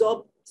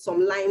absorbed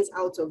some lines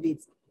out of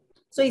it.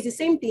 So it's the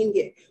same thing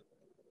here.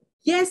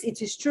 yes,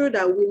 it is true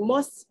that we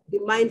must be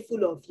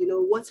mindful of,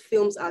 what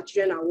films our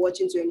children are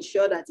watching to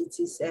ensure that it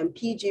is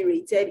PG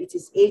rated, it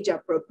is age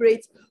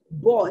appropriate.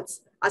 But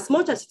as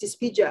much as it is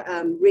PG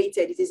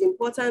rated, it is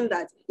important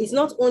that it's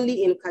not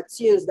only in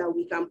cartoons that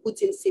we can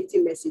put in safety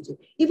messaging,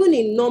 even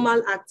in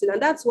normal acting.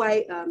 And that's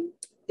why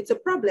it's a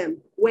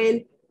problem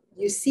when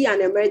you see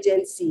an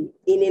emergency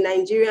in a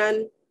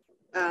Nigerian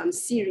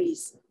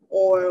series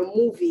or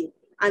movie,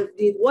 and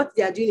what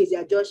they are doing is they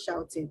are just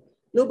shouting.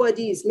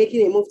 Nobody is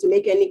making a move to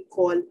make any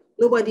call.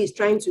 Nobody is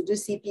trying to do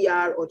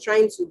CPR or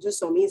trying to do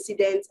some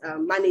incident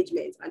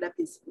management. And that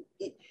is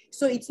it.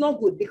 So it's not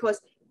good, because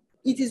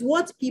it is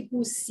what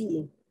people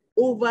see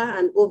over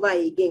and over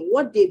again.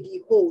 What they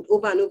behold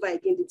over and over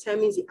again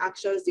determines the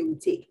actions they will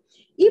take.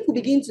 If we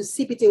begin to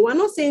slip it in, we're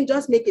not saying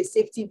just make a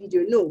safety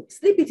video. No,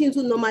 slip it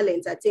into normal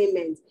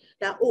entertainment.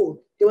 That, oh,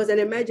 there was an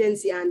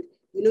emergency, and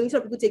instead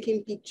of people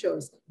taking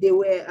pictures, they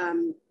were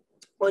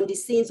on the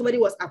scene, somebody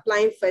was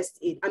applying first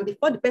aid. And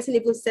before the person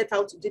even set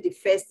out to do the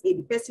first aid,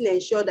 the person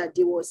ensured that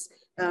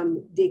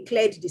they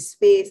cleared the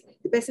space.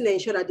 The person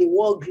ensured that they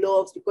wore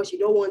gloves, because you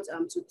don't want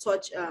to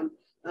touch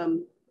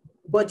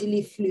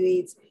bodily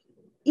fluids.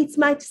 It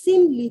might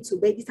seem little,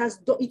 but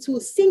it will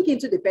sink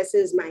into the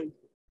person's mind.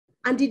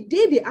 And the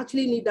day they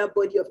actually need that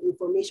body of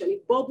information,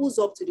 it bubbles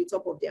up to the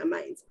top of their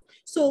minds.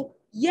 So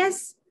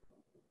yes,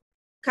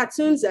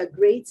 cartoons are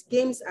great,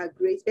 games are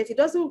great, but it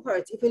doesn't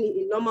hurt even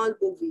in normal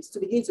movies to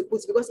begin to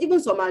put, because even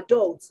some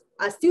adults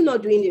are still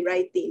not doing the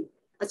right thing.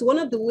 And so one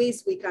of the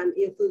ways we can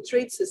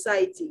infiltrate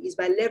society is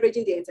by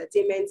leveraging the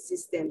entertainment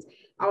systems,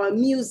 our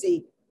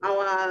music,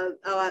 our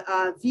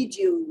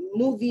video,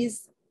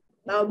 movies.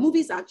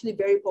 Movies are actually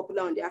very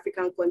popular on the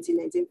African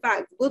continent. In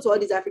fact, go to all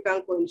these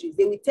African countries,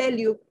 they will tell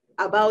you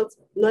about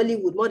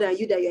Nollywood more than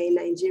you that you're in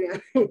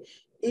Nigeria.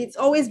 It's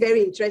always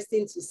very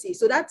interesting to see.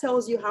 So that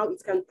tells you how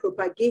it can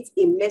propagate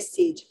a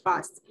message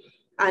fast.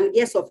 And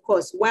yes, of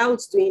course,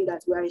 whilst doing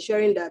that, we're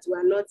ensuring that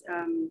we're not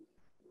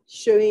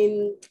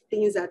showing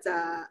things that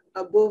are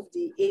above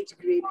the age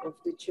grade of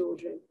the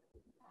children.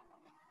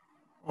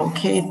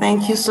 Okay,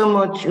 thank you so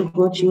much,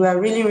 Ugochi. We are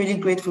really, really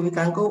grateful. We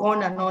can go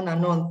on and on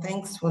and on.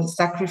 Thanks for the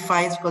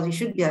sacrifice, because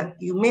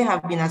you may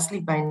have been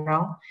asleep by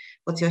now,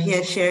 but you're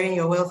here sharing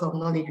your wealth of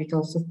knowledge with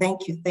us. So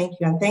thank you.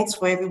 And thanks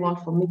for everyone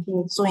for making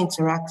it so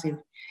interactive.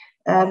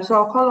 So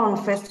I'll call on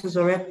Festus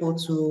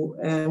Orepo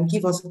to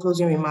give us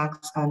closing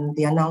remarks and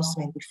the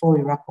announcement before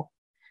we wrap up.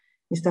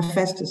 Mr.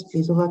 Festus,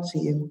 please, over to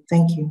you.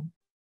 Thank you.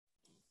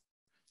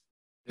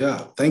 Yeah,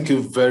 thank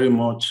you very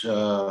much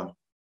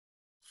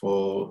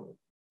for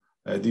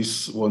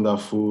this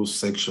wonderful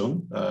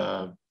section.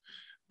 I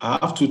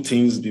have two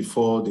things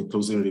before the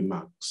closing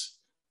remarks.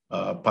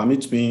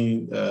 Permit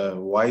me,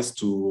 Wise,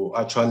 to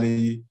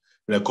actually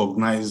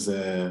recognize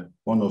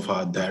one of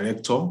our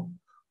directors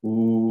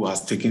who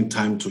has taken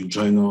time to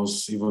join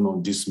us even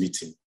on this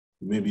meeting.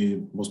 Maybe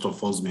most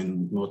of us may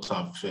not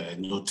have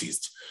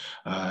noticed.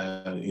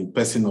 In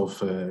person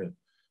of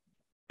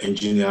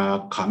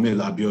Engineer Kamil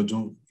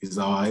Abiodun, is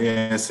our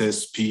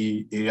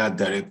ASSP Area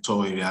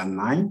Director, Area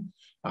 9,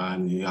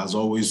 and he has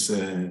always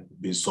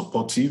been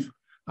supportive,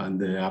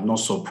 and I'm not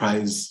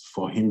surprised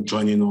for him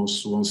joining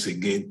us once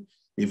again,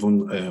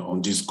 even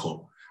on this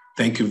call.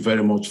 Thank you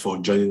very much for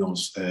joining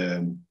us,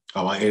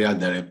 our Area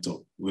Director.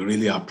 We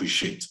really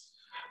appreciate.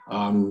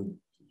 A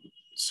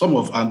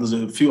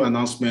few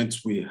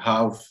announcements we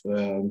have.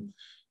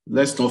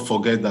 Let's not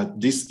forget that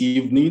this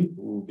evening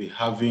we'll be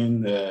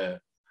having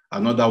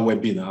another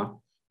webinar,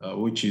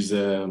 which is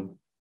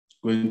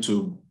going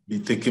to be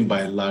taken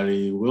by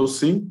Larry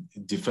Wilson,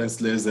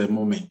 Defenseless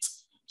Moment.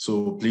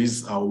 So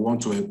please, I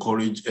want to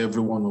encourage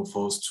every one of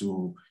us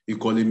to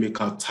equally make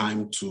our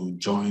time to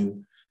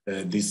join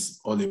this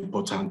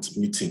all-important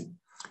meeting.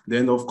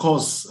 Then, of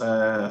course,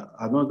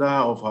 another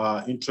of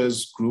our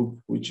interest group,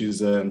 which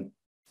is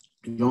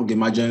Young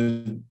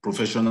Emerging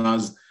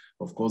Professionals,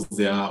 of course,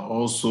 they are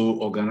also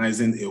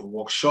organizing a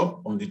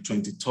workshop on the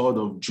 23rd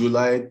of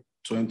July,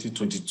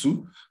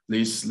 2022.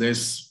 Please,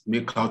 let's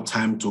make our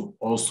time to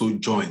also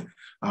join.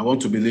 I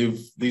want to believe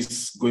this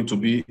is going to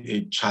be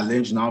a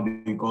challenge now,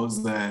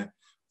 because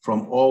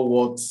from all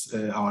what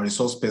our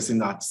resource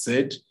person had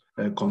said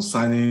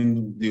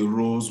concerning the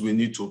roles we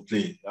need to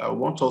play, I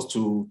want us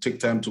to take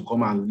time to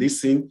come and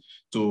listen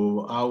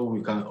to how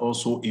we can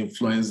also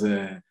influence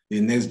the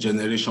next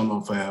generation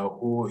of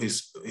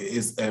OSH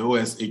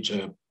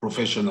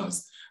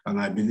professionals. And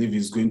I believe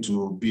it's going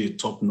to be a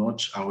top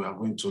notch, and we are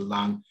going to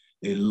learn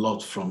a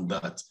lot from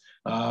that.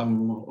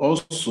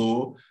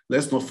 Also,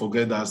 let's not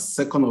forget that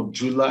 2nd of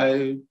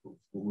July,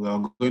 we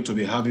are going to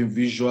be having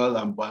visual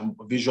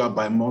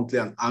bi-monthly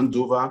and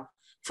handover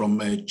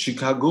from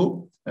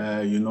Chicago.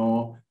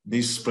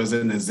 These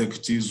present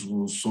executives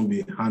will soon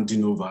be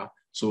handing over.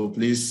 So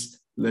please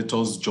let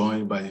us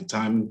join by the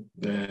time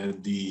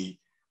the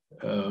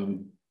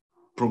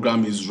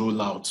program is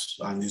rolled out,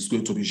 and it's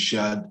going to be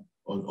shared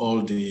on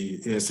all the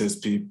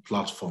ASSP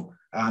platform.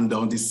 And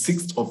on the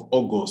 6th of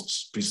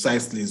August,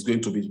 precisely, is going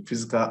to be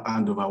physical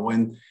handover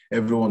when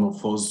every one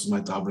of us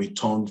might have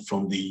returned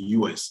from the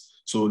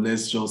US. So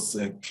let's just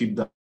keep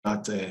that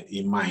that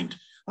in mind.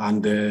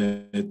 And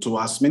to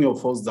as many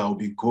of us that will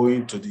be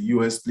going to the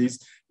US, please,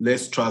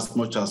 let's try as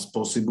much as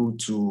possible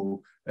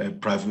to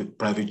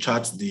private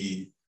chat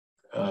the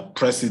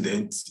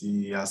president.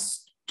 He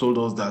has told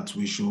us that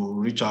we should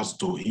reach out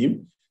to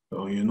him.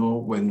 You know,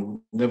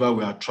 whenever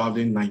we are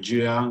traveling,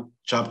 Nigeria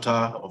chapter,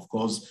 of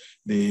course,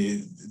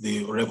 they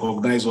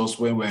recognize us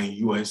when we're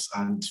in US,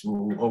 and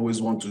we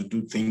always want to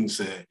do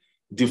things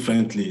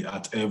differently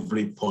at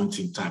every point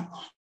in time.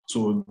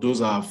 So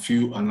those are a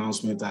few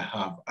announcements I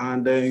have.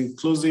 And in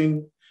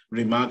closing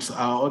remarks,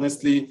 I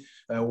honestly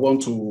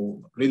want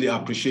to really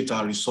appreciate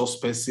our resource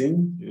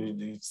person.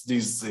 This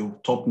is a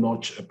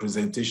top-notch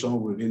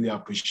presentation. We really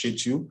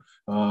appreciate you,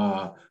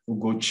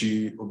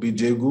 Ugochi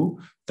Obidiegwu.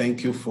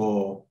 Thank you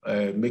for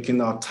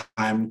making our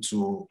time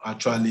to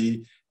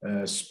actually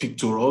speak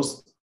to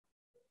us.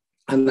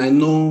 And I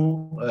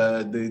know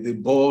the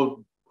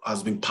ball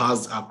has been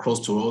passed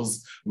across to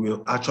us.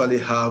 We'll actually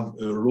have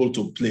a role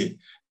to play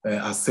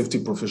as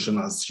safety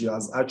professionals. She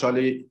has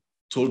actually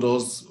told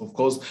us, of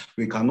course,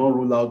 we cannot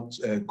rule out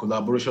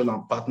collaboration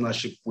and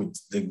partnership with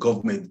the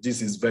government.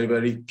 This is very,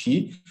 very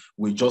key.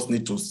 We just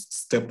need to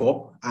step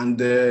up. And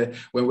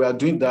when we are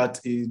doing that,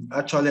 it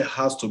actually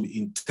has to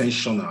be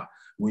intentional.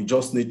 We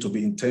just need to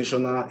be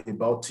intentional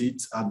about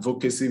it.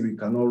 Advocacy, we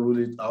cannot rule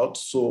it out.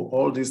 So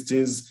all these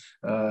things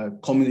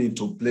coming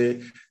into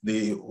play,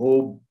 the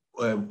whole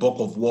bulk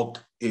of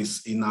work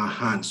is in our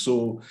hands.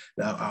 So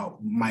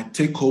my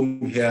take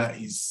home here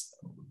is,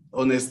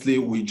 honestly,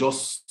 we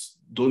just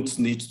don't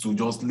need to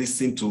just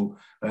listen to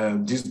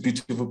this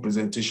beautiful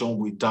presentation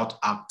without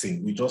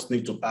acting. We just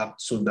need to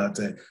act so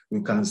that we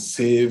can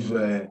save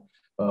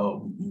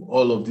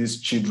all of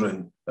these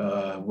children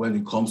when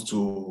it comes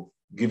to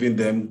giving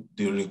them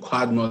the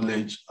required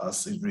knowledge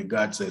as it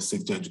regards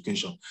safety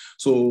education.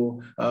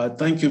 So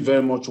thank you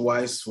very much,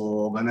 WISE,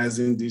 for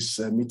organizing this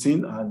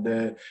meeting.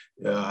 And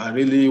I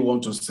really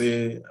want to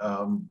say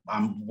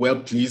I'm well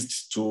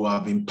pleased to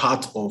have been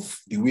part of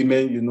the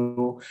women. You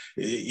know,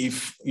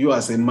 if you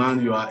as a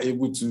man, you are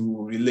able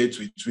to relate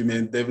with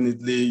women,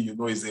 definitely, you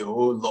know, it's a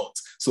whole lot.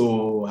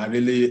 So I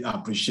really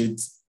appreciate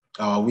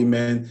our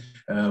women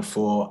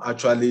for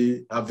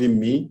actually having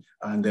me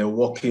and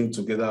working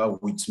together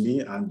with me.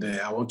 And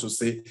I want to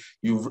say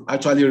you've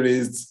actually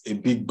raised a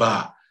big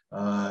bar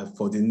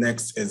for the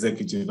next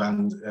executive.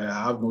 And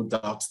I have no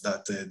doubt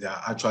that they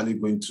are actually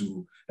going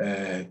to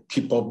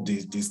keep up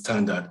the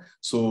standard.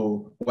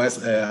 So, Vice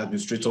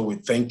Administrator, we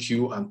thank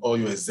you and all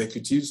your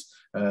executives,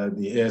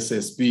 the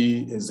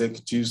ASSP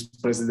executives,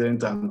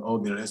 president, and all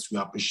the rest. We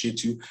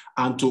appreciate you.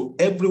 And to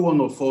every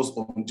one of us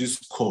on this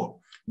call,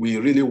 we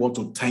really want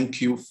to thank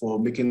you for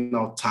making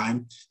our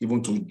time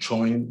even to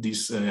join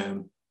this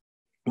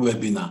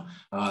webinar.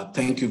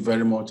 Thank you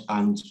very much.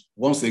 And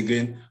once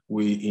again,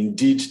 we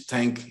indeed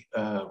thank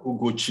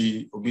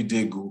Ugochi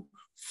Obidiegwu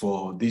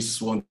for this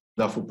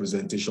wonderful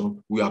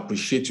presentation. We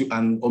appreciate you.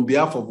 And on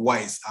behalf of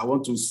WISE, I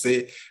want to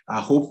say,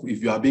 I hope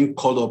if you are being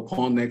called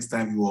upon next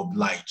time, you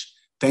oblige.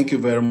 Thank you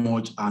very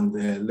much.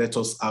 And let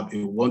us have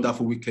a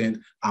wonderful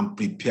weekend and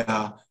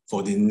prepare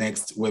for the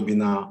next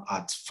webinar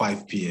at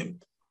 5 p.m.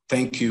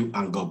 Thank you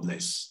and God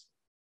bless.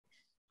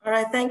 All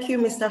right, thank you,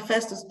 Mr.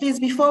 Festus. Please,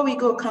 before we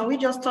go, can we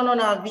just turn on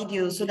our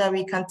video so that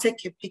we can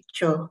take a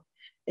picture,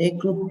 a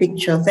group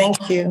picture?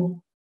 Thank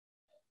you.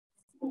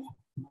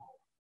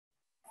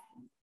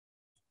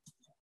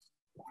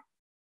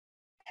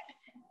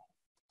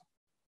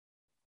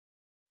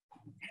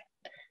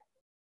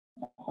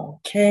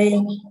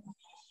 Okay.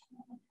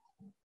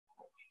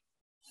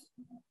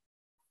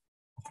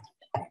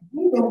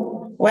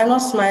 We're not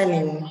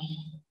smiling.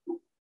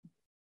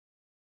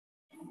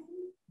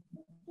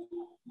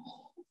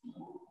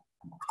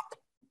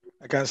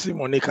 I can see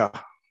Monica.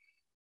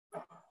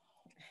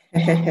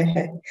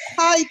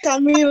 Hi,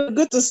 Camille.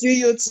 Good to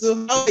see you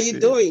too. How are you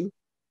doing?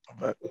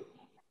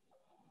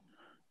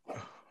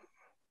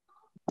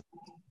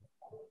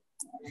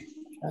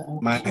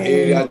 My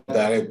area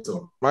director.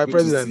 My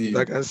president,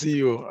 I can see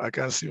you. I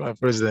can see my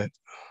president.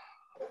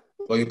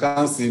 But you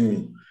can't see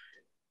me.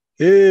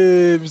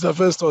 Hey, Mr.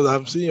 Festus,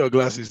 I'm seeing your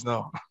glasses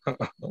now.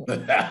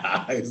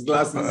 His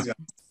glasses.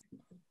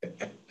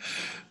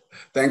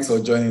 Thanks for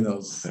joining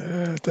us.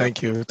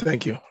 Thank you.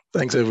 Thank you.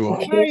 Thanks, everyone.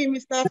 Hi,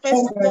 Mr.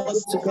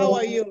 Festus. How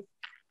are you?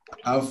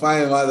 I'm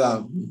fine,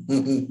 madam.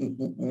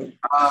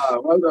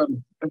 Well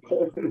done.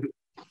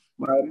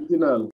 My original.